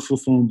pink, colorful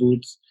phone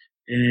booths.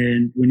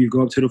 And when you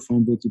go up to the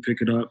phone booth, you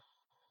pick it up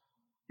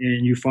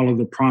and you follow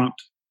the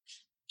prompt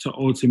to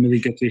ultimately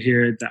get to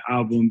hear the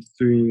album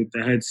through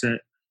the headset.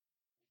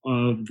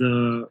 of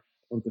the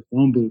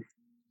phone booth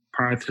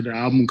prior to the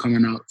album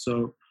coming out.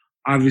 So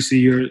obviously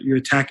you're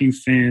attacking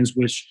fans,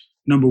 which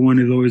number one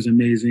is always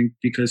amazing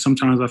because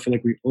sometimes I feel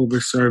like we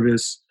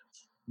overservice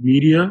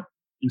media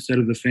instead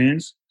of the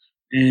fans.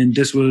 And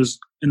this was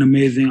an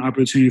amazing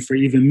opportunity for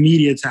even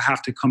media to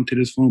have to come to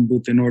this phone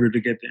booth in order to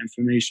get the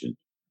information.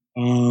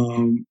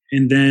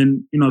 And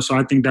then, so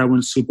I think that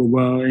went super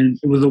well. And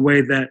it was a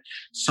way that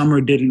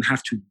Summer didn't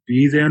have to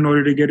be there in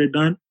order to get it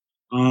done.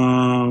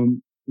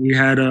 We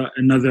had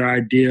another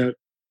idea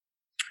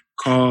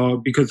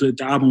called, because the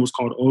album was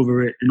called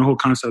Over It, and the whole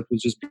concept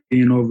was just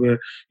being over,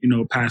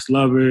 past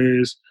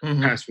lovers,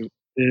 past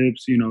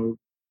relationships,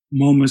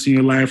 moments in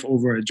your life,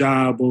 over a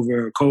job,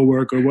 over a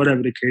coworker,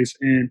 whatever the case.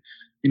 And,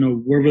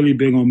 we're really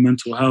big on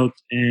mental health.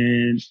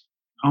 And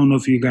I don't know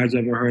if you guys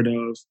ever heard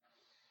of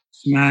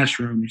smash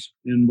rooms.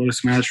 And what a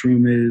smash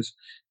room is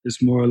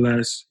more or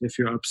less, if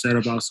you're upset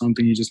about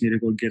something, you just need to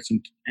go get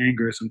some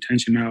anger, some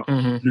tension out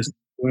in this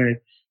way.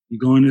 You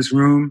go in this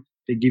room,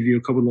 they give you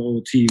a couple of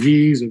old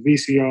TVs, a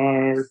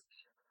VCR,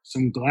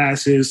 some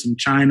glasses, some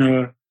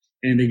china,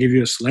 and they give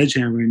you a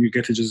sledgehammer and you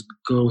get to just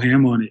go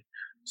ham on it.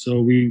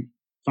 So we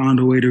found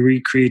a way to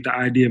recreate the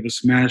idea of a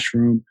smash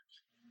room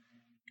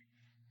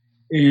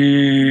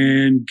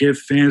and give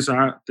fans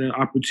the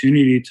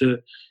opportunity to,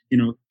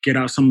 get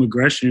out some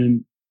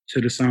aggression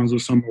to the sounds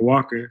of Summer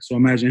Walker. So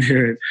imagine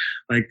hearing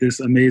like this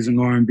amazing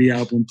R&B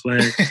album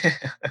play.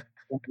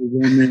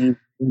 Women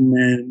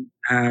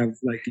have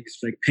like these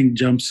like pink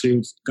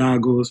jumpsuits,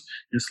 goggles,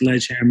 and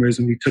sledgehammers,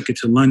 and we took it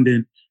to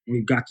London. And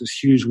we got this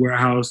huge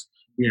warehouse.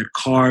 We had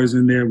cars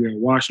in there. We had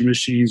washing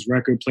machines,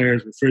 record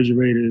players,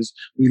 refrigerators.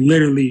 We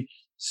literally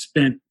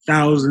spent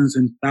thousands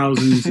and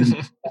thousands and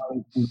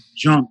thousands of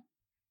junk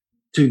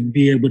to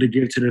be able to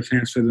give to the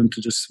fans for them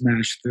to just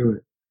smash through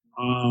it.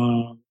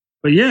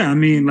 But yeah, I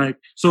mean,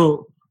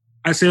 so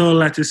I say all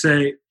that to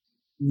say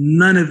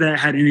none of that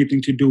had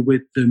anything to do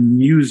with the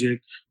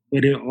music,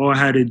 but it all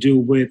had to do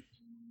with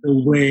the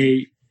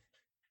way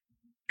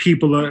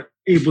people are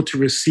able to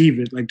receive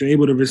it. Like they're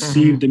able to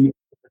receive the music,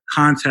 the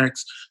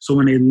context. So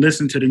when they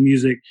listen to the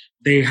music,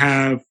 they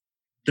have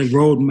the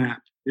roadmap.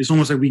 It's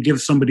almost like we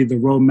give somebody the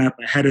roadmap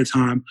ahead of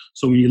time.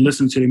 So when you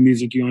listen to the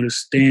music, you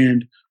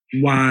understand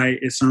why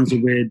it sounds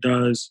the way it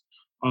does,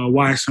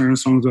 why certain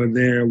songs are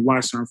there, why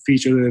certain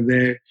features are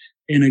there.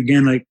 And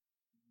again, like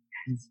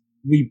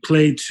we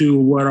play to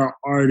what our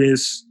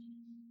artists'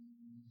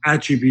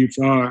 attributes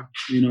are.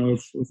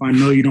 If I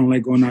know you don't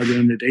like going out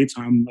during the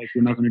daytime, like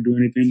we're not going to do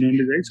anything during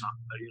the daytime.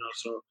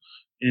 So,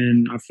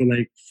 and I feel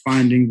like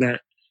finding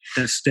that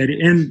steady.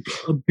 And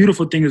a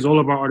beautiful thing is all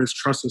of our artists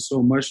trust us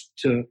so much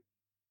to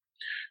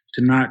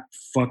not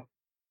fuck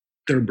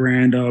their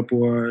brand up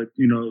or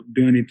do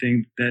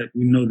anything that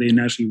we know they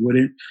naturally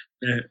wouldn't.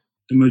 That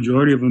the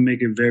majority of them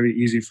make it very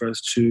easy for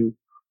us to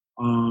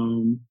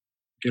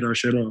get our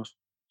shit off.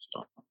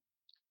 So,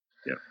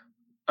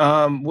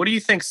 yeah. What do you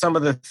think some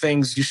of the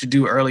things you should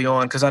do early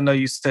on? Because I know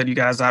you said you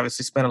guys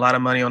obviously spent a lot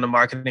of money on the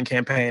marketing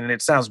campaign, and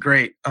it sounds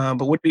great.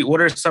 But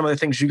what are some of the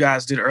things you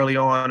guys did early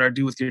on, or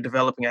do with your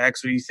developing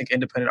acts? Or do you think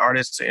independent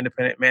artists or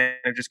independent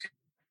managers can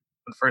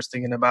first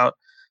thinking about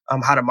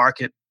how to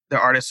market their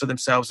artists or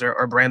themselves,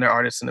 or brand their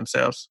artists and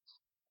themselves?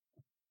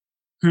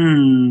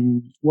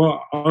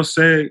 Well, I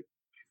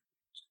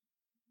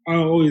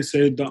always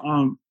say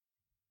the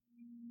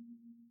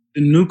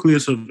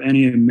nucleus of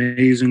any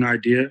amazing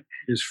idea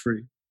is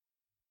free.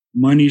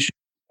 Money should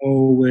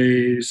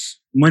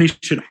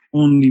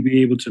only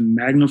be able to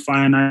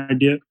magnify an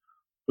idea,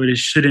 but it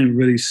shouldn't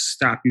really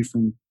stop you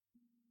from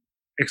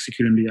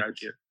executing the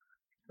idea.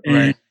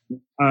 Right.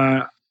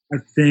 And I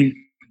think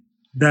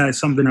that's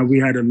something that we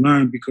had to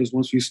learn, because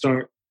once we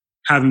start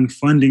having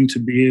funding to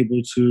be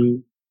able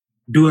to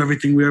do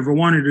everything we ever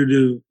wanted to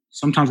do,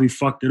 sometimes we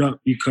fucked it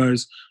up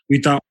because we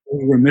thought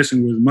what we were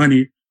missing was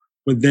money,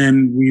 but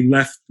then we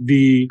left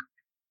the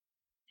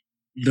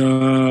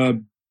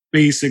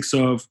basics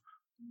of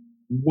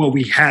what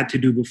we had to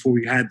do before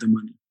we had the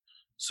money.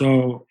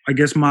 So I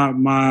guess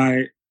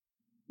my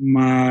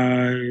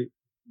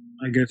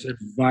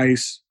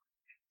advice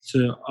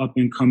to up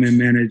and coming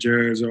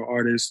managers or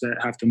artists that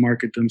have to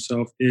market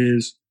themselves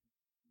is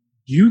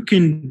you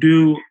can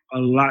do a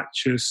lot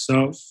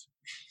yourself.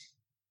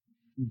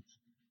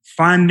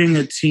 Finding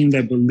a team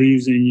that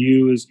believes in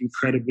you is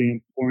incredibly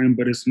important,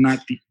 but it's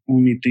not the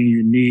only thing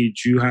you need.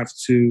 You have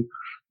to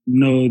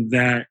know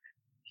that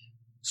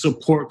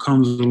support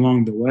comes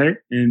along the way,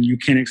 and you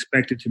can't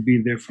expect it to be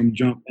there from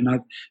jump. And I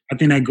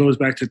think that goes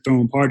back to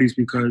throwing parties,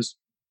 because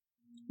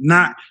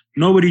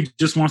nobody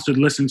just wants to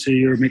listen to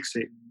your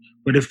mixtape.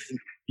 But if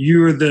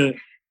you're the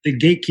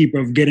gatekeeper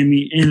of getting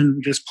me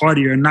in this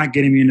party or not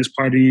getting me in this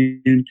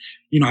party, and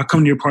I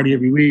come to your party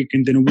every week,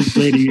 and then a week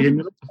later you hit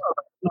me like, oh,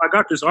 I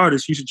got this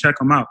artist, you should check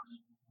them out.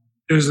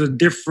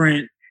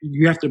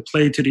 You have to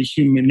play to the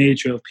human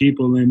nature of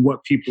people and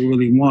what people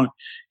really want,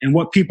 and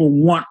what people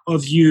want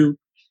of you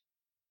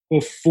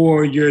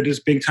before you're this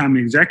big time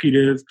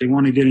executive. They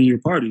want to get in your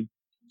party.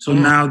 So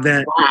now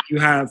that you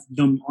have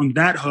them on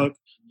that hook,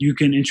 you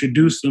can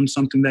introduce them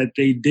something that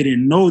they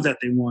didn't know that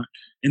they want.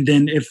 And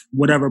then if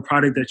whatever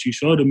product that you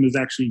show them is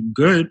actually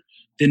good,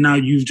 then now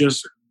you've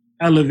just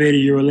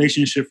elevated your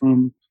relationship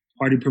from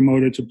party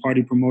promoter to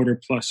party promoter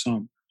plus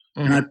some.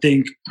 And I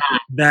think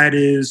that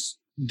is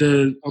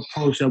the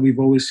approach that we've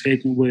always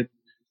taken with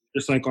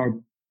just like our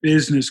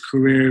business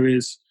career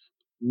is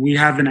we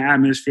have an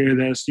atmosphere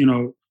that's,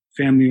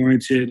 family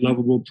oriented,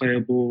 lovable,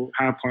 playable,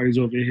 have parties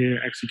over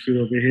here, execute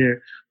over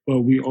here.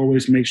 But we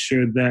always make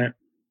sure that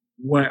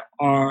what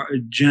our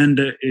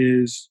agenda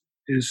is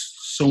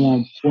so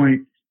on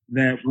point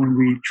that when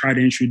we try to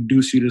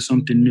introduce you to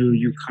something new,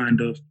 you kind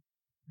of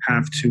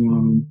have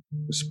to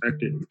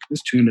respect it.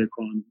 This tune they're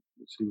calling.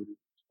 Let's see what it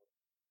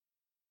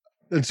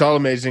is. It's all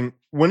amazing.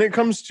 When it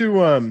comes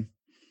to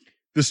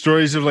the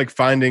stories of like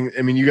finding,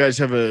 I mean, you guys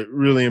have a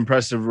really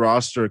impressive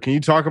roster. Can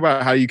you talk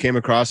about how you came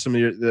across some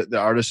of the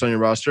artists on your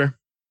roster?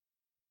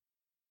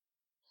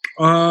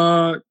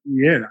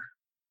 Yeah.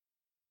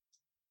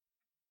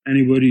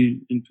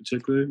 Anybody in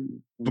particular?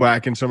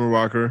 Black and Summer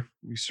Walker.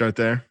 We start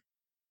there.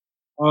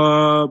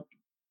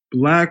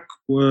 Black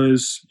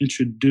was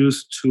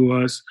introduced to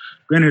us.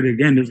 Granted,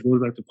 again, this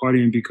goes back to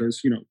partying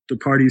because, the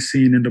party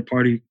scene and the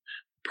party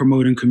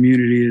promoting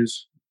community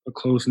is a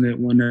close-knit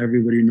one that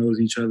everybody knows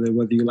each other,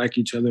 whether you like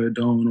each other or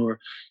don't, or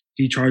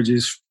he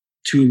charges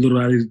too little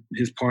at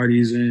his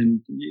parties.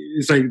 And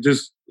it's like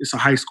it's a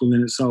high school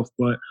in itself.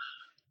 But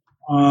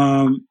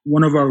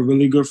one of our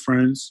really good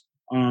friends,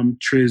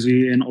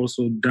 Trizzy, and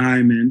also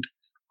Diamond,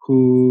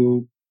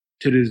 who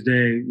to this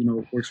day,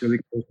 works really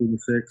closely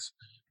with Six,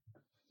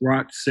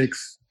 brought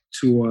Six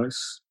to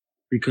us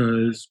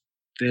because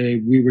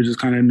we were just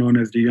kind of known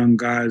as the young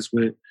guys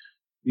with,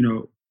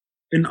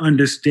 an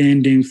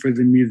understanding for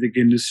the music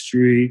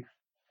industry,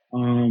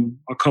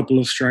 a couple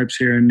of stripes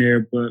here and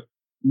there, but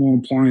more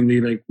importantly,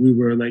 like we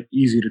were like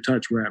easy to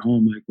touch. We're at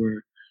home, like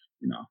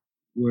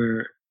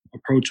we're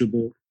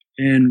approachable.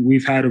 And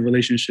we've had a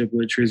relationship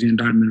with Trizzy and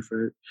Diamond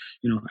for,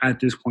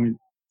 at this point,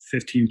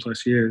 15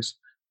 plus years.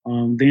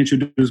 They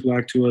introduced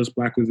Black to us.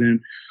 Black was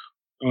in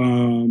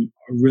a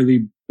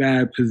really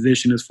bad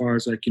position as far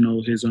as like,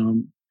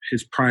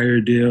 his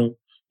prior deal.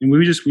 And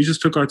we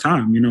just took our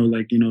time,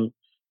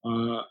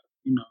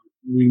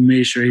 we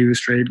made sure he was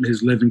straight.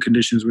 His living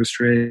conditions were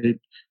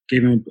straight.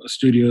 Gave him a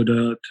studio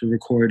to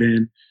record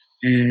in.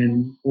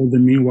 And all the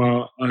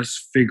meanwhile,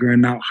 us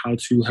figuring out how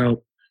to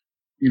help,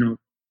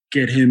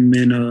 get him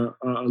in a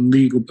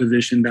legal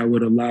position that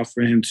would allow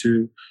for him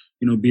to,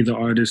 be the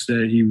artist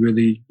that he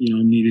really,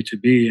 needed to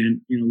be. And,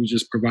 we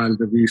just provided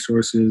the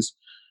resources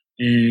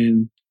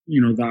and,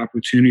 the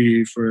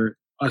opportunity for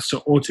us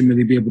to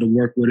ultimately be able to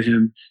work with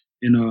him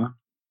in a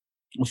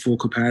full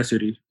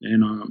capacity.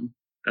 And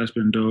that's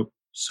been dope.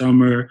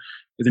 Summer,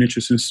 with an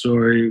interesting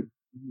story.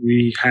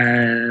 We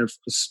have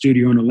a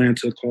studio in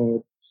Atlanta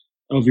called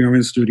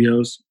LVRN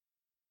Studios.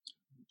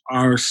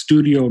 Our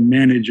studio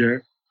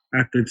manager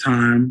at the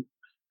time,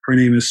 her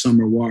name is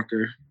Summer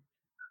Walker.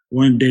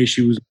 One day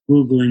she was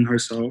Googling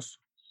herself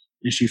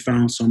and she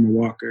found Summer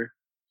Walker.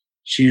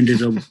 She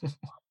ended up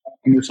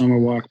talking to Summer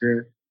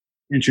Walker,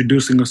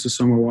 introducing us to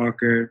Summer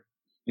Walker,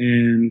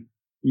 and,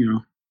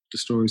 the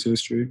story's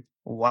history.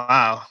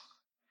 Wow.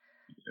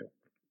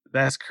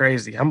 That's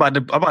crazy. I'm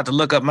about to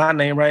look up my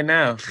name right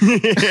now.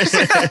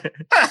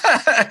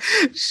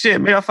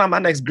 Shit, maybe I'll find my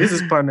next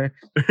business partner.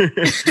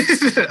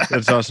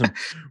 That's awesome.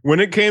 When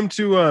it came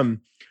to,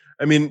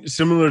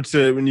 similar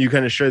to when you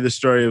kind of share the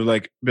story of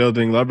like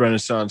building Love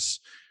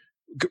Renaissance,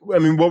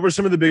 what were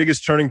some of the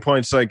biggest turning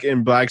points like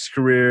in Black's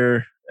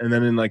career and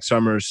then in like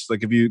Summer's?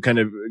 Like if you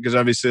because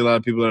obviously a lot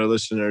of people that are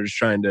listening are just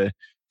trying to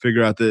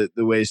figure out the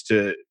ways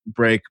to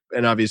break.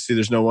 And obviously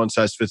there's no one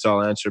size fits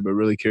all answer, but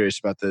really curious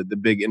about the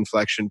big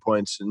inflection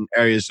points and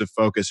areas of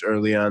focus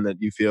early on that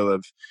you feel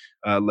have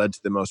led to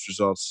the most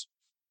results.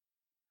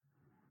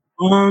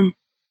 I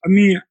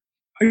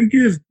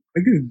give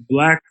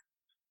Black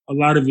a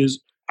lot of his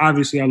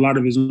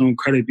own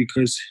credit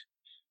because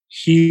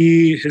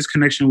his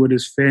connection with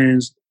his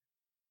fans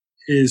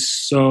is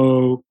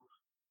so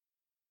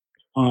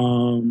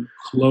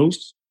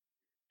close.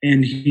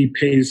 And he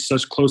pays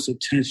such close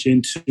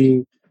attention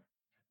to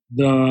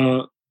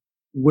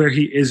where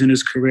he is in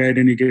his career at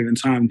any given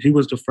time. He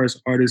was the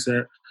first artist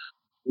that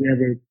we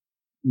ever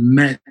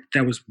met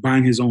that was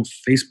buying his own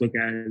Facebook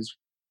ads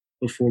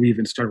before we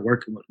even started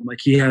working with him. Like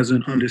he has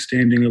an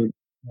understanding of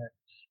that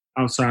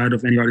outside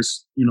of any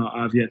artist,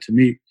 I've yet to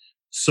meet.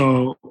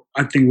 So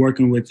I think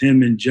working with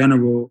him in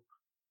general,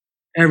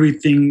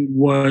 everything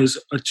was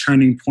a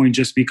turning point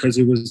just because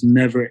it was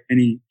never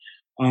any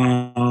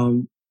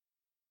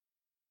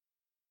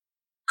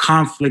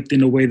conflict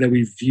in the way that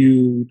we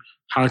viewed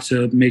how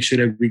to make sure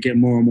that we get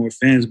more and more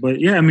fans.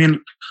 But yeah,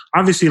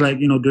 obviously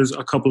there's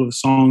a couple of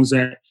songs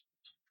that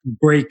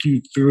break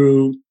you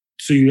through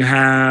so you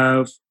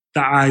have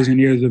the eyes and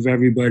ears of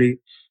everybody.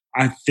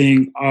 I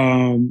think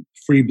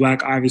Free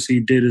Black obviously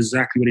did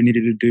exactly what it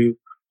needed to do.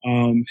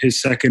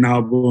 His second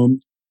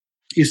album,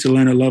 East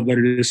Atlanta Love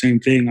Letter, did the same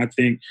thing. I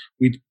think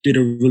we did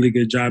a really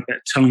good job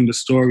at telling the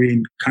story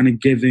and kind of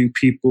giving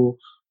people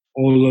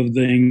all of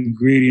the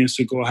ingredients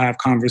to go have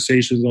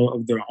conversations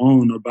of their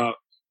own about,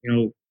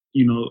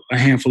 a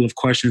handful of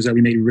questions that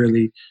we made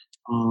really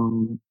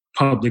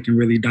public and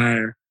really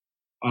dire.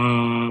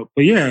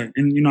 But yeah,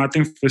 and I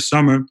think for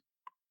Summer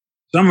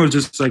was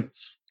just like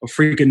a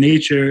freak of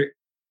nature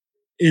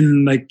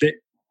in like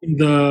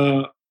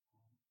the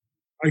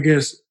I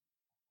guess,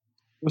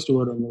 what's the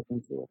word I'm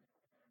looking for?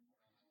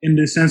 In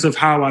the sense of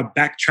how I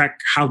backtrack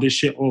how this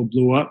shit all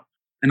blew up.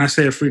 And I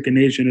say a freak of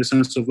nature in the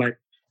sense of like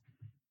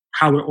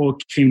how it all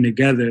came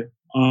together.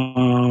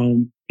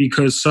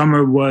 Because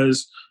Summer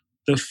was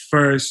the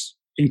first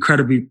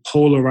incredibly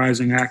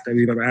polarizing act that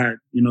we've ever had.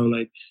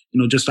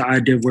 Just the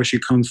idea of where she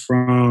comes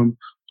from,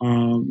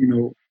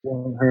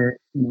 what her,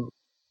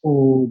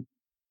 old,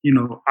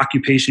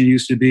 occupation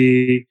used to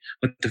be,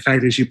 but the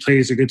fact that she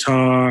plays the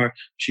guitar,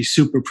 she's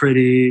super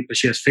pretty, but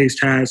she has face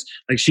tats.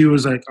 Like she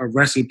was like a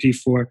recipe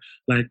for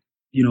like,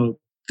 the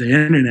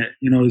internet.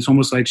 It's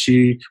almost like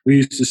we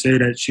used to say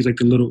that she's like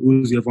the little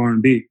Uzi of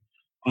R&B.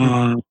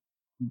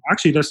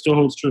 Actually, that still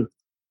holds true.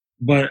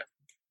 But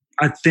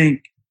I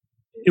think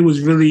it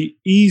was really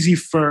easy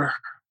for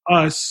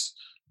us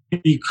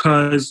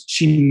because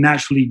she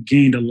naturally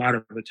gained a lot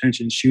of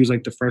attention. She was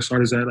like the first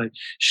artist that like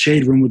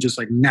Shade Room would just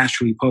like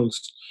naturally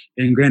post.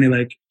 And granted,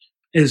 like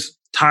as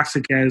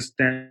toxic as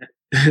that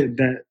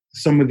that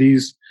some of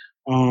these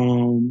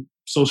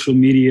social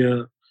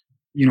media,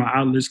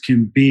 outlets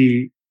can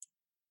be,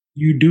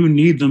 you do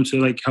need them to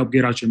like help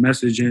get out your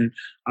message. And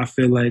I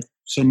feel like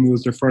Summer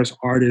was the first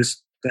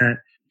artist that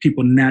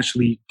people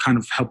naturally kind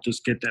of helped us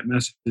get that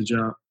message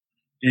out.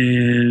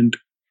 And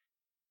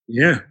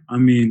yeah, I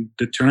mean,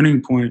 the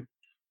turning point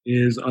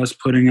is us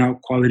putting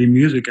out quality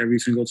music every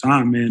single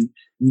time and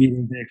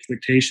meeting the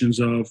expectations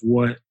of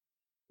what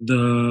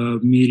the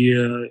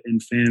media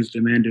and fans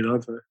demanded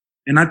of her.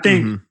 And I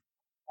think, more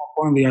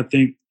importantly, I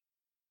think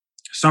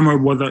Summer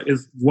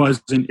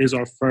was and is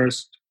our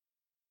first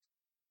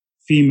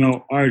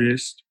female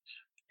artist,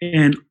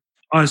 and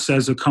us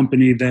as a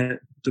company that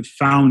the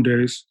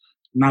founders,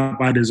 not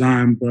by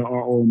design, but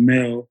are all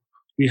male,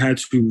 we had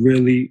to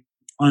really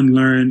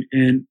unlearn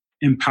and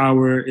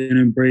empower and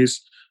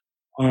embrace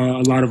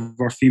a lot of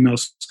our female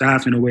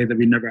staff in a way that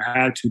we never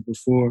had to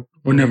before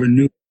or never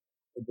knew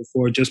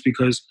before, just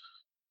because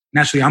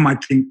naturally I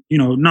might think,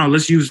 no,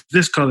 let's use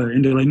this color.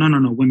 And they're like, no,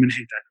 women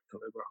hate that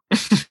color, bro.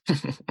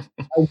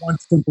 One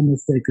simple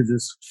mistake could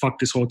just fuck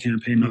this whole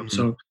campaign up.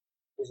 So it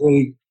was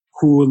really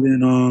cool.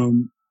 And,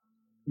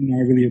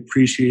 I really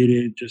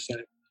appreciated just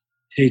like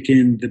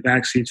taking the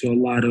backseat to a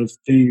lot of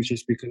things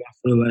just because I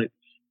feel like,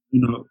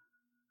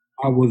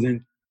 I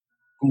wasn't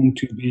going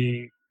to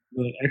be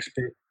the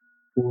expert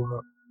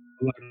for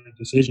a lot of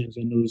decisions.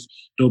 And it was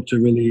dope to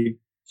really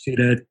see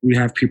that we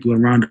have people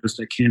around us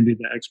that can be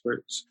the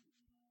experts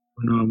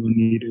when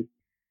needed.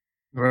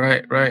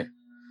 Right.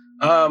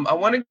 I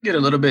want to get a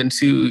little bit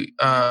into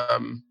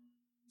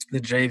the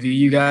JV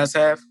you guys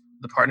have,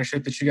 the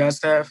partnership that you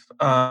guys have,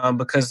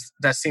 because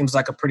that seems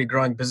like a pretty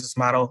growing business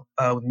model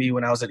with me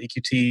when I was at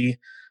EQT.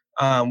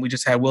 We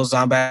just had Will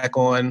Zombach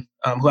on,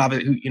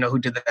 who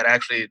did that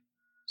actually,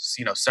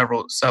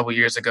 several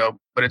years ago.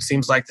 But it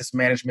seems like this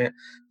management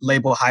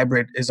label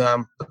hybrid is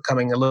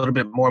becoming a little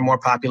bit more and more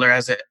popular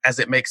as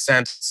it makes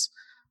sense.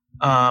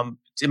 In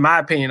my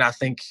opinion, I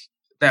think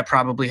that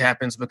probably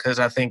happens because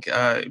I think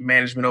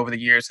management over the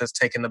years has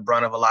taken the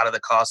brunt of a lot of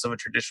the costs of a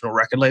traditional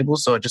record label.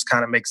 So it just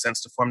kind of makes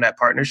sense to form that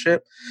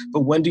partnership.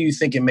 But when do you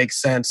think it makes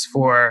sense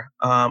for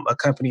a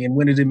company, and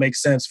when did it make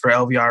sense for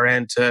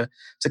LVRN to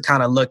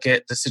kind of look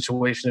at the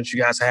situation that you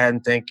guys had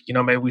and think,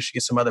 maybe we should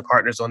get some other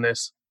partners on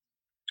this?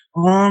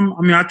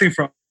 I think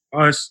for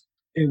us,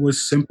 it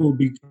was simple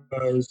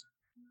because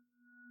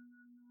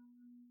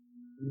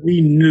we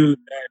knew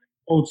that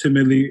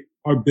ultimately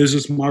our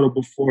business model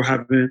before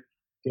having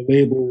the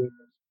label was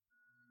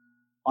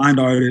find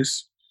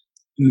artists,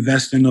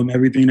 invest in them,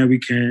 everything that we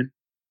can,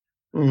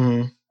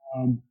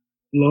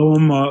 blow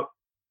them up,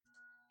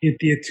 get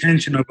the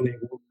attention of a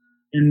label.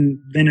 And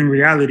then in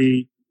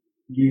reality,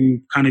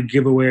 you kind of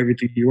give away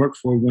everything you work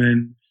for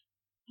when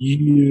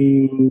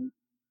you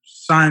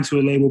sign to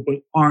a label but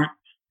aren't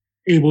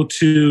able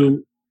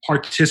to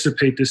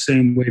participate the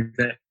same way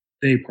that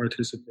they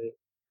participate.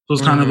 So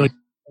it's kind of like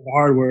the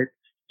hard work,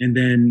 and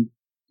then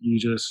you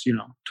just,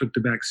 took the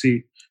back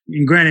seat.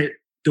 And granted,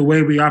 the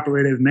way we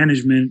operate as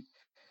management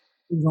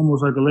is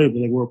almost like a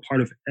label. Like we're a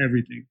part of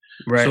everything.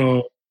 Right.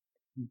 So,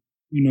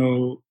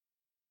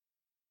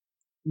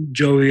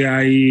 Joey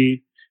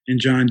IE and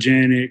John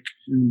Janik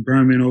and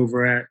Berman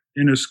over at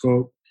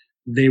Interscope,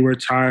 they were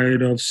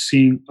tired of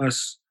seeing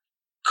us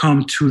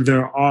come to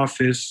their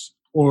office,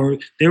 or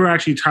they were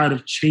actually tired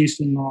of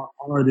chasing our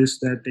artists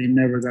that they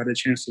never got a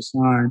chance to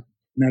sign.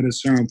 And at a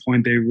certain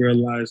point, they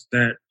realized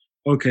that,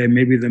 okay,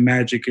 maybe the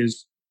magic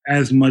is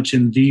as much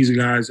in these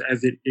guys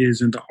as it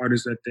is in the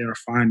artists that they are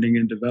finding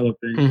and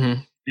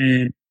developing.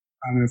 And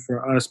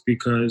for us,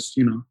 because,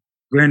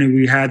 granted,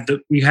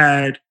 we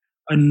had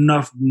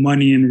enough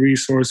money and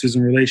resources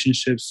and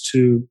relationships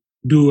to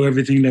do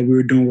everything that we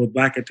were doing with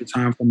Black at the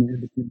time from an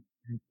independent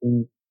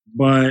standpoint.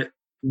 But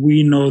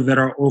we know that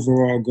our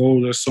overall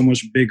goals are so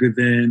much bigger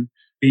than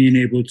being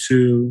able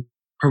to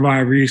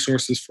provide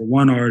resources for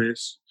one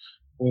artist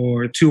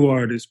or two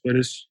artists, but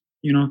it's,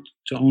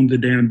 to own the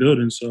damn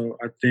building. So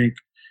I think,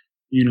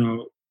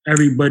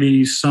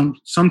 everybody,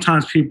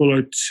 sometimes people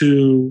are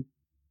too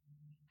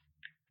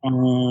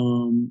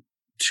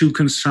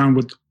concerned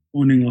with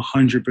owning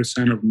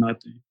 100% of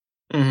nothing.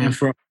 Mm-hmm. And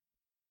for,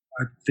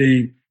 I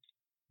think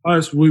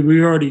us,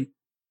 we already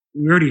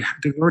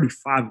there's already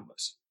 5 of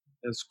us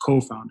as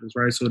co-founders,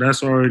 right? So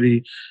that's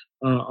already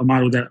a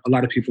model that a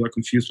lot of people are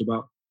confused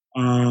about.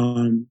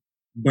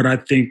 But I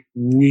think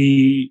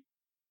we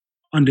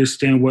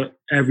understand what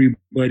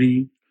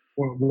everybody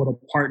or what a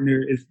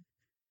partner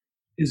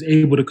is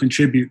able to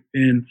contribute,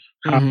 and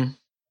how 10%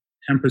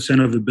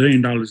 of $1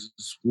 billion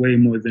is way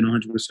more than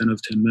 100%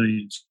 of 10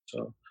 million.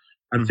 So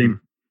I think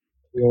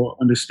we all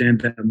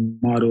understand that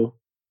model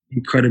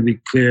incredibly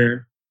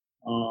clear.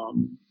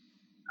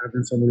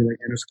 Having somebody like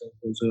Interscope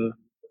was an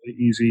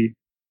easy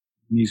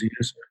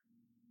answer.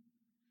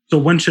 So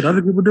when should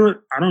other people do it?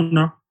 I don't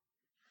know.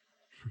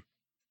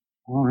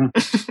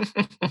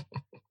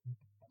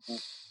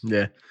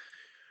 Yeah.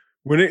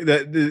 When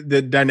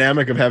the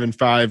dynamic of having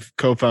 5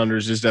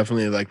 co-founders is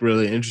definitely like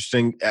really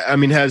interesting. I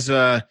mean, has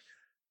at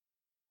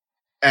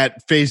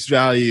face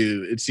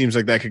value, it seems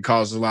like that could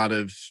cause a lot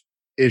of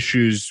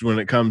issues when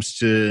it comes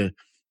to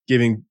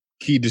giving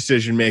key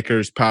decision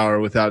makers power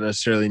without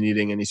necessarily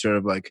needing any sort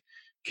of like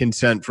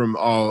consent from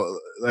all.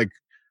 Like,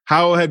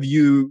 how have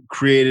you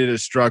created a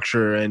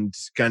structure and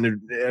kind of,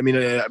 I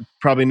mean,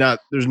 probably not,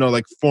 there's no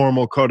like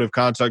formal code of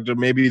conduct, or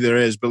maybe there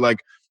is, but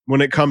like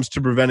when it comes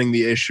to preventing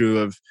the issue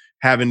of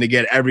having to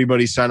get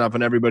everybody sign off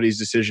on everybody's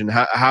decision,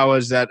 how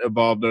has that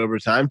evolved over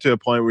time to a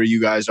point where you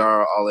guys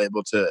are all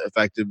able to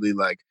effectively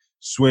like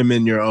swim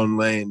in your own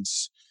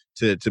lanes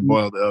to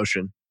boil the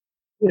ocean?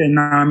 Yeah,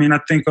 no, I mean, I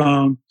think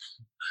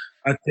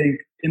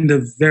in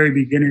the very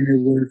beginning it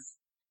was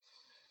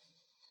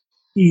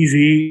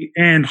easy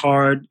and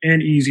hard,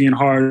 and easy and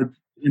hard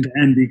in the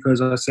end,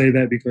 because I say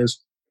that because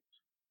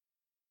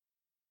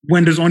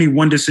when there's only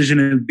one decision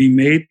to be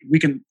made, we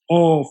can,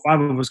 all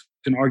 5 of us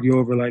can argue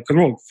over, like, because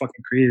we're all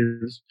fucking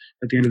creators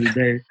at the end of the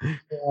day.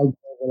 Over,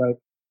 like,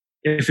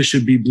 if it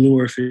should be blue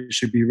or if it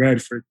should be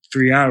red for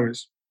 3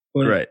 hours.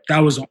 But that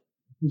was all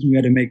we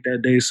had to make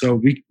that day. So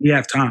we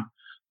have time.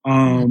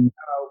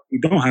 We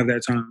don't have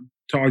that time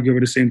to argue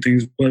over the same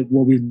things. But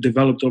what we've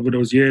developed over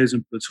those years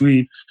in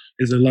between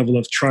is a level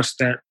of trust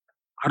that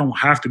I don't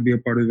have to be a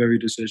part of every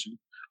decision.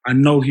 I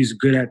know he's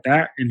good at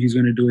that and he's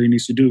going to do what he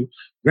needs to do.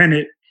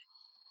 Granted,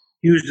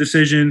 huge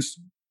decisions.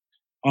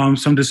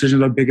 Some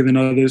decisions are bigger than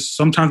others.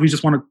 Sometimes we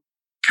just want to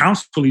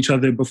counsel each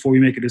other before we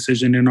make a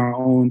decision in our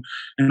own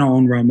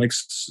realm. Like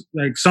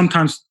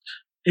sometimes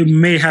it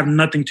may have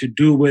nothing to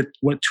do with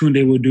what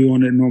Tunde will do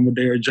on a normal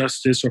day, or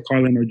Justice or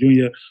Carlin or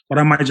Junior, but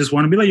I might just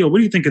want to be like, yo, what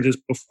do you think of this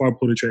before I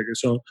pull the trigger?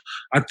 So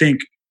I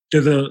think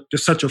there's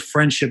such a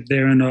friendship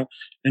there and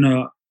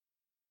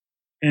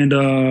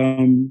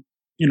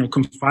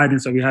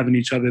confidence that we have in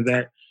each other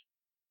that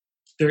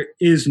there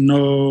is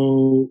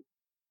no.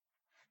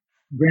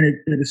 Granted,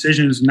 the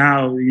decisions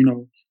now,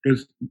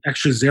 there's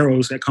extra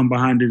zeros that come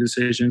behind the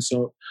decision.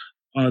 So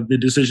the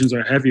decisions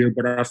are heavier,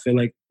 but I feel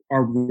like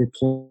our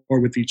rapport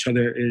with each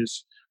other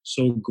is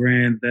so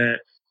grand that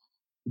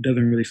it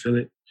doesn't really feel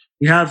it.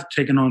 We have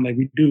taken on, like,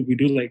 we do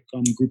like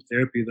group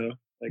therapy though,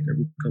 like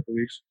every couple of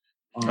weeks.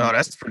 Oh,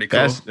 that's pretty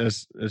cool.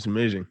 That's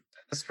amazing.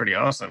 That's pretty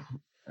awesome.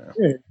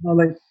 Yeah,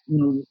 and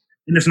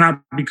it's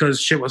not because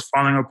shit was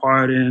falling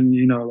apart and,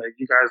 like,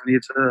 you guys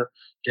need to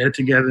get it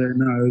together.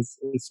 No,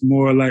 it's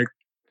more like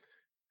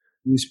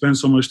we spend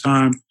so much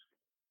time,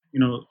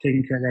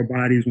 taking care of our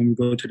bodies when we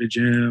go to the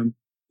gym,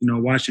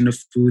 watching the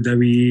food that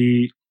we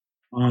eat.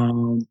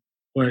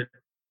 But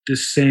the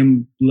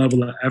same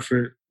level of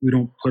effort we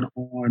don't put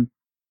on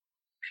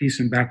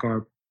piecing back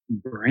our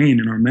brain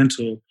and our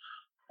mental.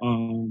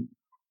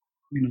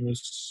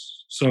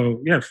 So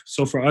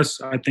for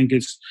us, I think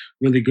it's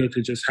really good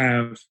to just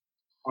have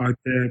our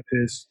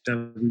therapist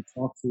that we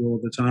talk to all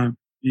the time.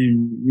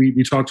 And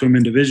we talk to him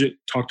individually,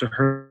 talk to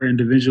her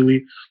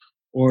individually,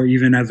 or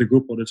even as a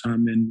group all the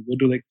time. And we'll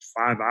do like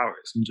 5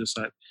 hours and just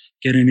like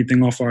get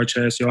anything off our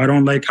chest. Yo, I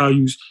don't like how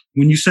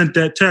when you sent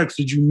that text,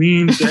 did you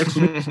mean the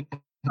explanation?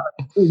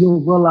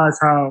 You'll realize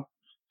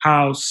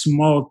how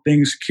small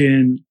things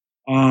can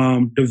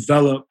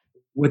develop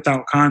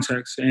without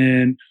context,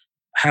 and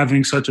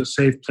having such a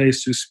safe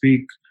place to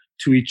speak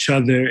to each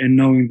other and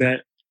knowing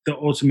that the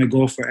ultimate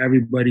goal for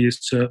everybody is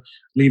to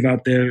leave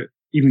out there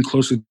even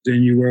closer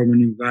than you were when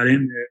you got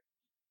in there.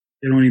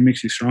 It only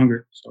makes you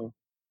stronger. So.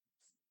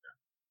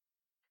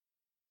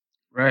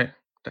 Right.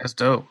 That's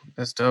dope.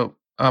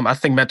 I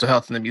think mental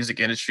health in the music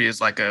industry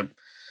is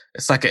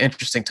it's like an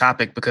interesting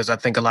topic because I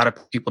think a lot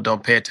of people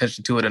don't pay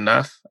attention to it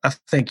enough. I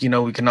think,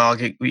 we can all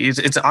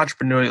it's an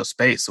entrepreneurial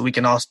space, so we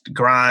can all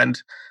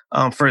grind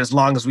for as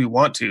long as we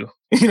want to,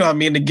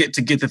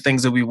 to get the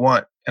things that we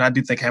want. And I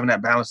do think having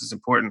that balance is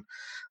important.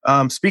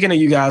 Speaking of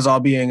you guys all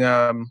being,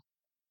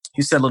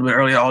 you said a little bit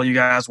earlier, all you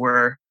guys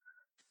were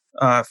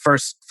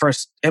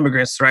first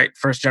immigrants, right?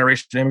 First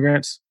generation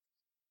immigrants.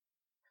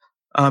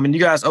 And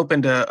you guys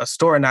opened a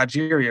store in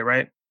Nigeria,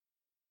 right?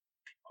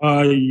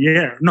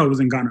 Yeah. No, it was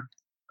in Ghana.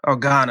 Oh,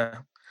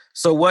 Ghana.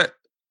 So what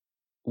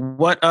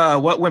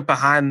went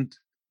behind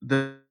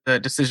the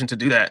decision to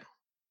do that?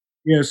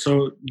 Yeah,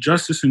 so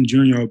Justice and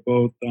Junior are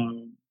both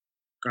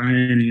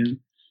Ghanaian.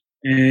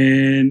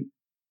 And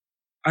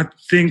I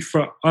think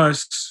for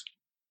us,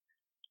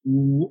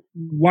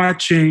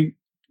 watching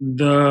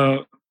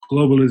the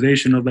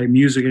globalization of like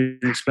music,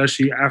 and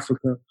especially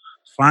Africa,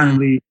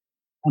 finally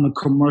on a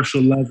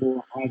commercial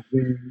level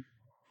having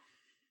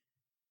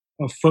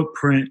a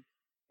footprint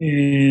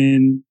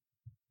in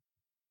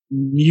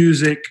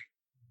music,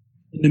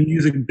 in the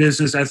music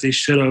business as they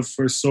should have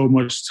for so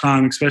much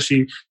time,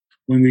 especially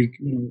when we,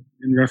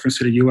 in reference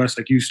to the U.S.,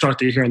 like you start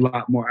to hear a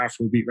lot more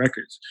Afrobeat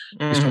records.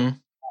 You start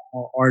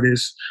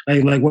artists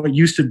like what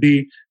used to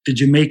be the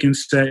Jamaican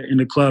set in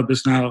the club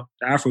is now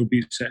the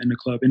Afrobeat set in the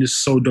club, and it's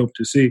so dope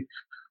to see.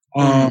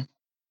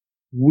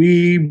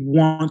 We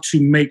want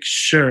to make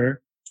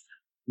sure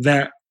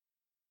that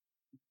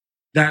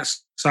that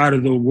side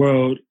of the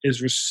world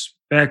is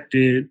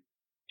respected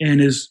and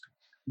is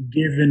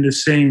given the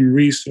same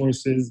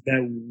resources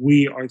that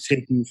we are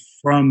taking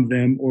from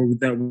them or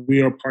that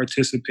we are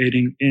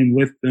participating in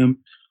with them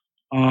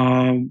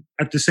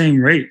at the same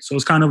rate. So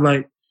it's kind of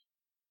like,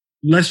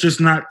 let's just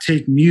not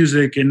take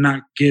music and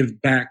not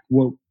give back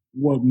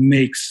what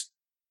makes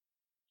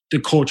the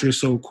culture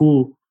so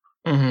cool.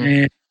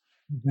 And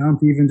down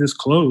to even just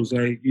clothes,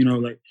 like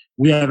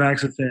we have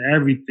access to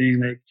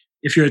everything. Like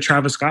if you're a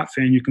Travis Scott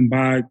fan, you can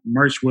buy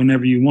merch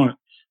whenever you want.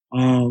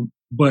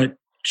 But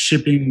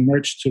shipping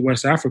merch to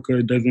West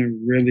Africa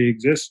doesn't really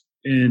exist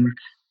in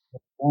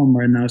form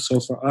right now. So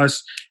for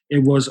us,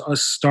 it was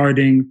us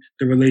starting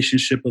the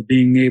relationship of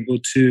being able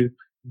to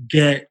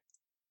get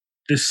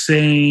the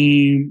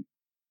same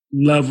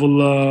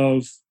level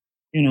of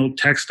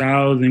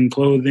textiles and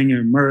clothing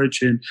and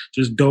merch and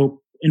just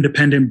dope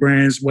independent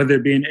brands, whether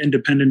it be an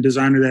independent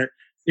designer that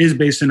is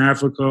based in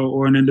Africa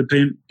or an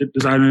independent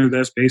designer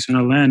that's based in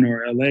Atlanta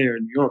or LA or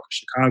New York or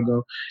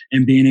Chicago,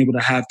 and being able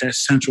to have that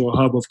central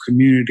hub of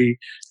community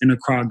in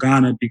Accra,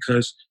 Ghana,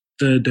 because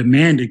the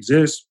demand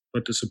exists,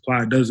 but the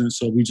supply doesn't.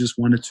 So we just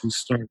wanted to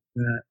start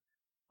that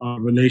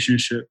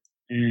relationship,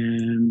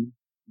 and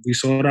we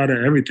sold out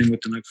of everything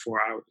within like 4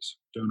 hours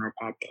during our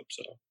pop-up.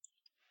 So,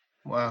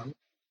 wow.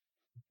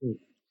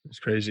 It's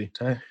crazy.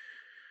 Okay.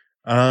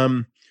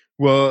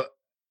 Well,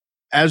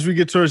 as we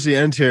get towards the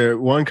end here,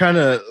 one kind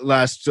of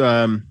last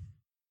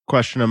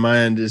question on my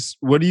end is,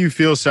 what do you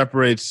feel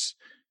separates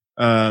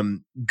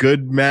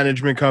good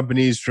management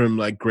companies from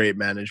like great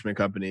management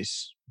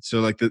companies? So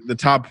like the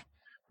top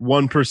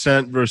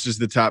 1% versus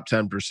the top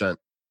 10%.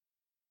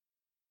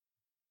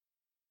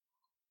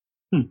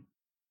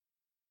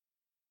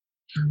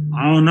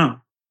 I don't know.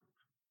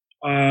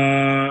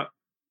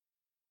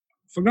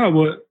 Forgot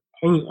what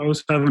I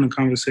was having a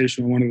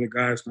conversation with one of the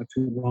guys not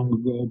too long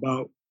ago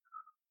about.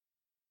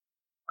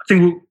 I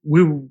think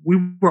we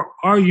were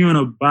arguing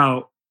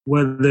about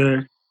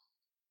whether.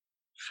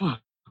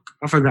 Fuck,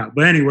 I forgot.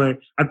 But anyway,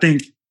 I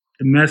think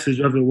the message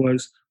of it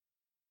was,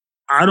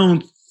 I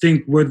don't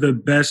think we're the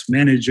best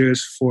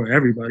managers for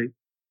everybody.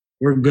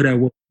 We're good at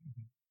what.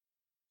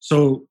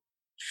 So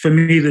for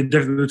me, the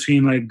difference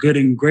between like good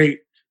and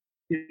great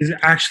is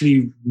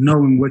actually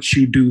knowing what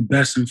you do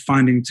best and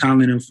finding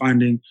talent and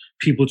finding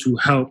people to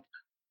help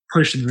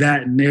push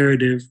that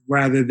narrative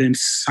rather than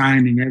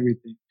signing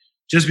everything.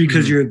 Just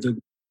because you're the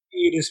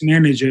greatest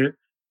manager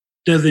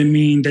doesn't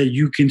mean that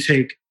you can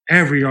take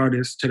every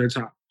artist to the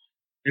top.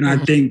 And I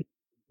think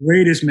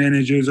greatest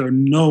managers are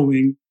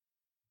knowing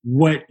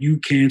what you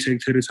can take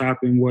to the top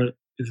and what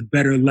is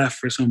better left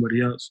for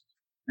somebody else.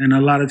 And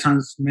a lot of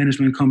times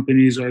management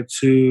companies are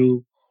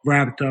too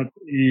wrapped up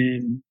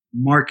in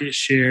market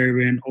share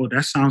and, oh,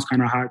 that sounds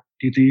kind of hot.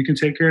 Do you think you can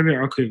take care of it?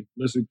 Okay,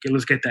 let's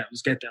get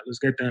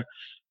that.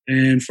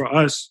 And for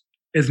us,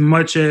 as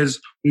much as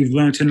we've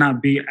learned to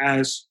not be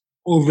as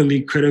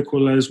overly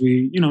critical as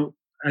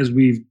as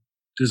we've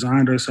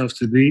designed ourselves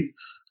to be,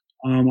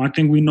 I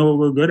think we know what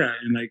we're good at.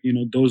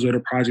 And those are the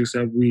projects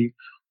that we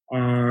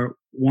are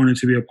wanting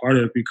to be a part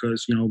of,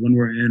 because, when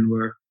we're in,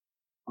 we're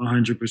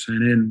 100%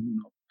 in,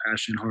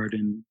 passion, heart,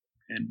 and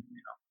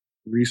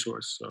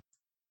resource. So,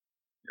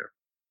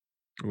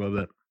 yeah. Love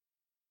that.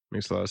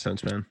 Makes a lot of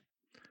sense, man.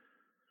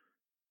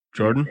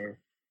 Jordan?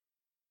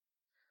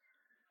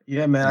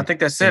 Yeah, man. I think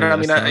that's it. I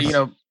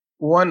mean,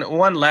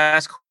 one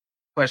last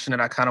question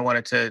that I kind of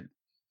wanted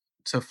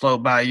to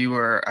float by you,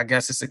 or I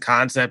guess it's a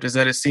concept, is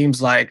that it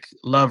seems like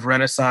Love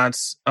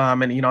Renaissance,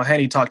 and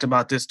Henny talked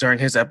about this during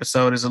his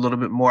episode, is a little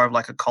bit more of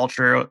like a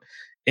cultural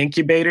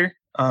incubator,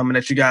 and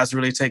that you guys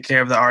really take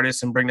care of the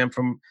artists and bring them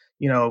from,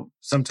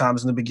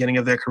 sometimes in the beginning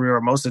of their career,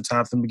 or most of the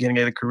time from the beginning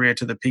of their career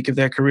to the peak of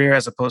their career,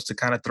 as opposed to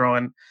kind of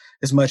throwing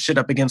as much shit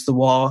up against the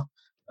wall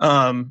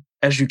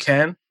as you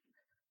can.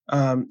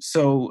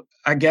 So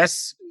I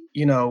guess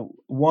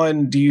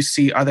one, do you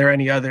see, are there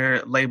any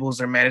other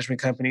labels or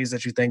management companies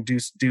that you think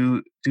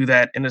do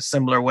that in a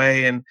similar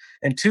way? And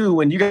two,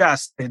 when you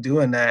guys started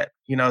doing that,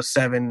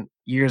 7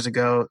 years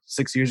ago,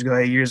 6 years ago,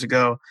 8 years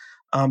ago,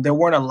 there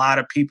weren't a lot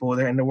of people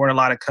there and there weren't a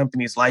lot of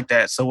companies like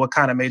that. So what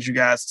kind of made you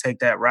guys take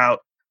that route,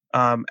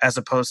 as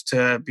opposed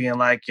to being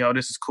like,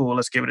 this is cool,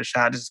 let's give it a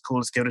shot. This is cool,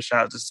 let's give it a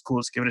shot. This is cool,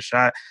 let's give it a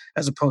shot.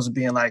 As opposed to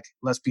being like,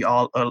 let's be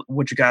all,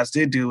 what you guys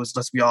did do is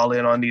let's be all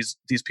in on these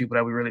people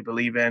that we really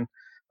believe in,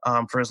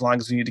 for as long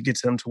as we need to get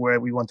to them to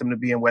where we want them to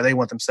be and where they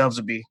want themselves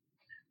to be.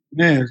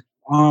 Yeah.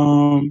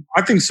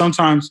 I think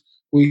sometimes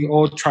we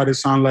all try to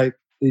sound like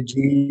the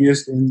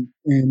genius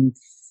and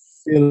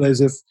feel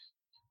as if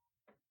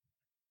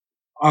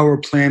our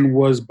plan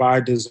was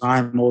by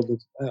design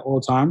at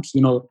all times.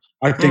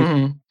 I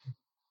think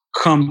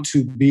come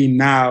to be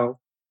now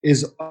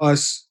is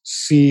us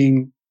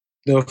seeing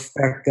the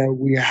effect that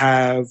we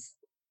have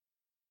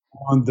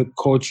on the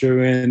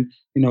culture and,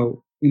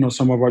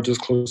 some of our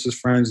just closest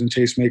friends and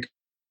tastemakers,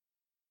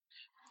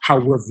 how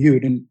we're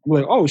viewed. And we're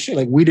like, oh shit,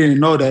 like we didn't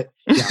know that.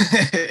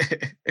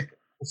 Yeah.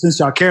 Since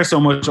y'all care so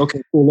much,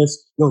 okay, cool.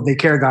 They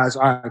care, guys.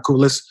 All right, cool.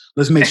 Let's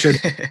make sure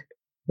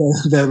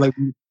that like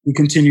we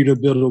continue to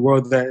build a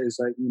world that is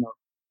like,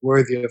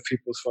 worthy of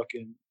people's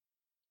fucking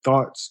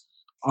thoughts.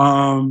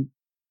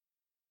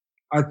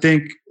 I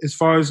think as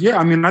far as,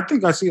 I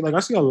think I see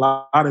a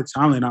lot of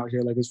talent out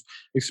here, like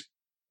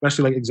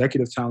especially like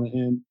executive talent.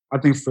 And I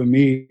think for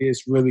me,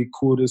 it's really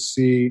cool to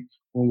see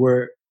when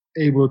we're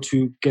able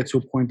to get to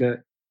a point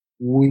that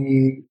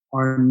we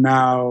are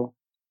now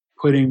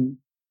putting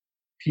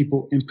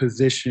people in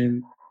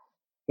position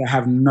that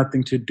have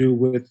nothing to do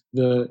with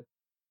the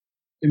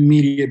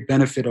immediate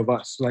benefit of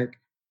us. Like,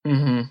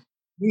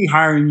 me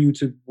hiring you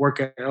to work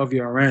at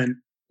LVRN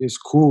is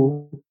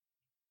cool,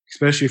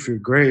 especially if you're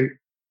great.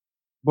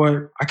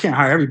 But I can't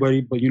hire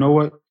everybody. But you know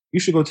what? You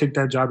should go take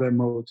that job at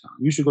Motown.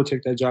 You should go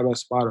take that job at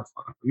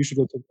Spotify. You should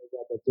go take that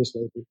job at this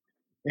label.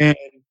 And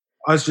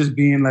us just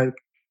being like,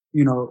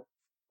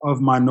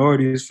 of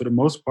minorities for the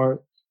most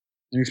part,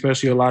 and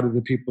especially a lot of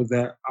the people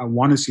that I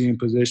want to see in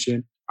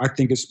position, I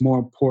think it's more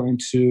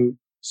important to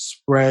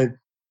spread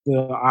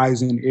the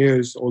eyes and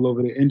ears all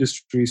over the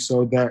industry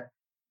so that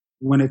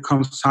when it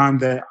comes time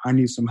that I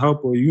need some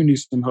help or you need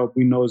some help,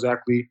 we know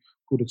exactly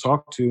who to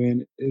talk to.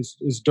 And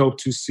it's dope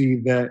to see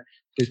that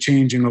the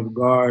changing of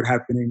guard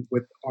happening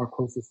with our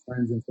closest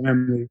friends and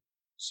family.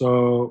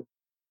 So,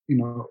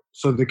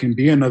 so there can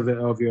be another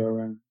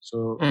LVRN.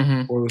 So,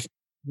 or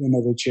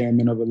another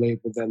chairman of a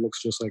label that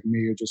looks just like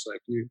me or just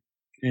like you.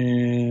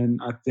 And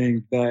I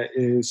think that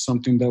is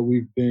something that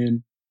we've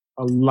been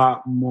a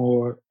lot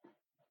more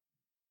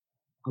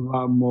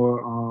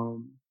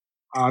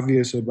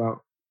obvious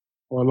about,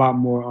 or a lot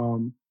more,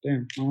 I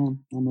don't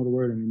know the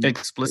word anymore.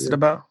 Explicit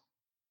about?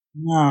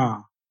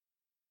 Nah,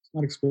 it's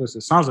not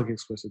explicit. Sounds like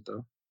explicit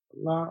though. A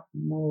lot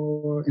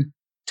more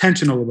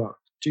intentional about.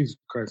 Jesus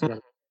Christ. A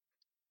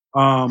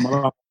lot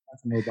more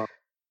intentional about.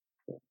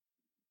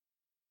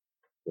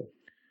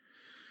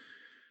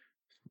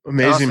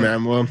 Amazing, awesome,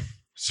 man. Well,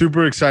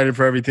 super excited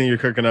for everything you're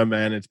cooking up,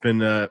 man. It's been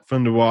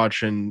fun to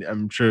watch, and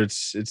I'm sure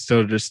it's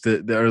still just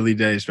the early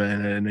days,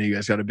 man. I know you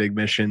guys got a big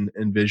mission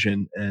and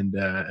vision, and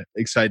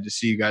excited to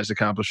see you guys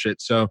accomplish it.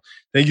 So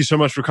thank you so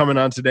much for coming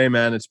on today,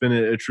 man. It's been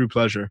a true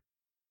pleasure.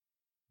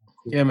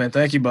 Yeah, man.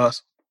 Thank you,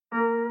 boss.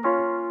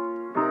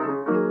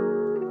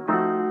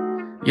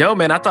 Yo,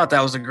 man, I thought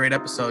that was a great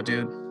episode,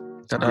 dude.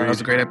 That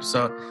was a great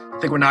episode. I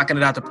think we're knocking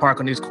it out the park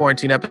on these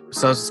quarantine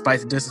episodes,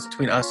 despite the distance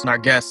between us and our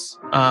guests.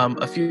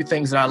 A few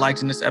things that I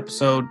liked in this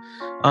episode.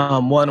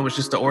 One was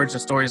just the origin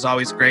story is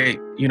always great.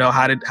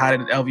 How did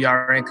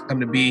LVRN come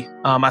to be?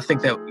 I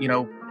think that,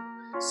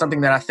 something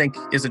that I think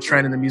is a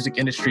trend in the music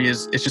industry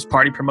is just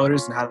party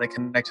promoters and how they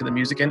connect to the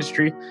music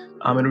industry.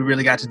 And we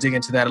really got to dig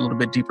into that a little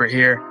bit deeper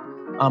here.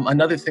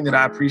 Another thing that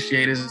I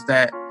appreciate is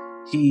that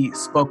he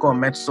spoke on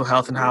mental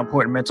health and how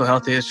important mental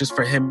health is just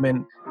for him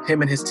and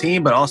his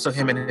team, but also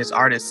him and his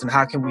artists. And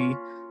how can we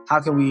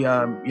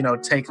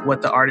take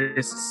what the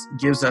artist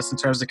gives us in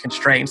terms of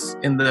constraints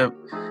in the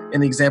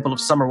example of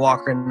Summer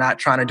Walker and not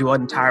trying to do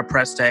an entire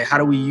press day. How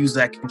do we use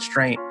that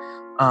constraint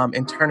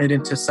and turn it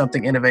into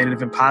something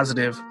innovative and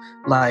positive,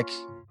 like,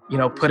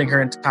 putting her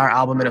entire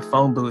album in a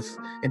phone booth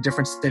in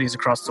different cities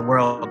across the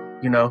world,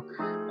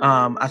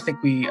 I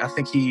think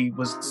he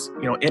was,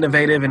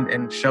 innovative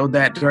and showed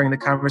that during the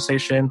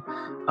conversation,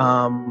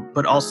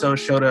 but also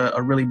showed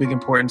a really big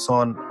importance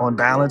on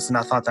balance. And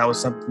I thought that was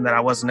something that I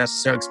wasn't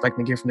necessarily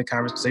expecting to get from the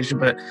conversation,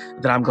 but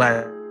that I'm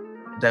glad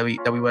that we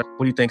went.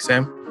 What do you think,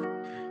 Sam?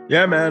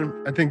 Yeah, man.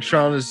 I think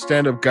Sean is a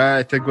stand-up guy.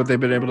 I think what they've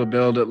been able to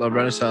build at Love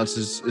Renaissance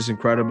is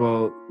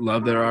incredible.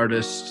 Love their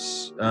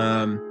artists.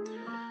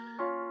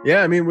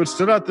 What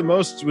stood out the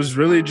most was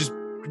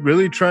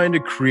really trying to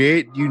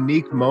create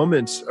unique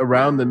moments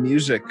around the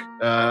music.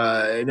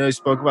 I know he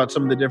spoke about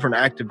some of the different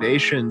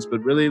activations, but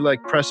really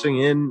like pressing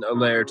in a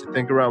layer to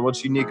think around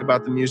what's unique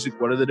about the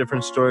music. What are the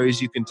different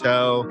stories you can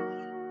tell?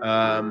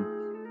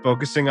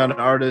 Focusing on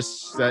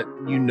artists that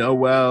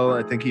well.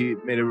 I think he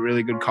made a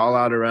really good call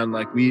out around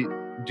like we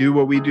do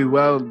what we do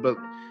well, but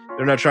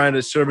they're not trying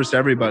to service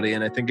everybody.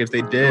 And I think if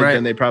they did,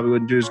 then they probably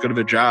wouldn't do as good of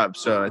a job.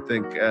 So I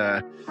think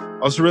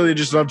also really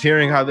just loved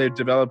hearing how they've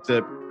developed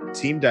a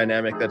team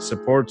dynamic that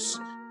supports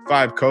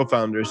 5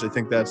 co-founders. I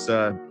think that's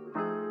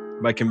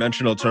by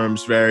conventional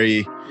terms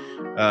very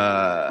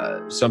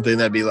something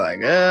that'd be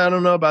like, I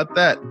don't know about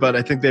that, but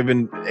I think they've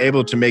been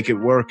able to make it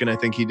work. And I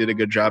think he did a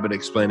good job at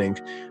explaining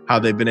how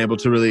they've been able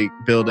to really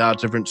build out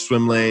different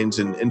swim lanes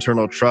and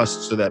internal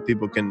trust so that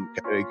people can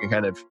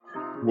kind of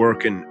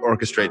work and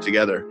orchestrate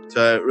together.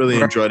 So I really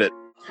enjoyed it.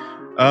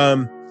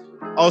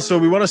 Also,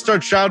 we want to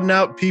start shouting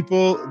out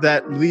people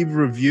that leave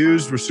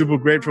reviews. We're super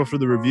grateful for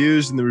the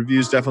reviews, and the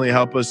reviews definitely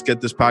help us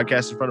get this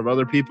podcast in front of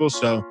other people.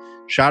 So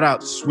shout out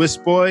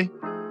Swissboy,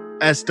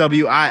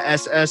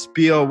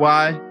 SWISSBOY,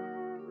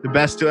 the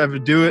best to ever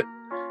do it.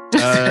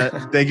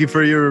 Thank you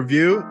for your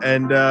review,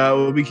 and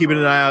we'll be keeping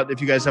an eye out.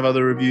 If you guys have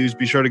other reviews,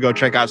 be sure to go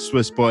check out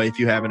Swissboy if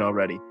you haven't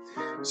already.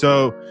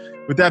 So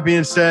with that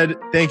being said,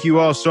 thank you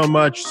all so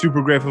much.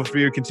 Super grateful for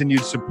your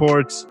continued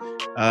support.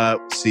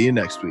 See you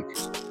next week.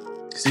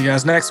 See you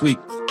guys next week.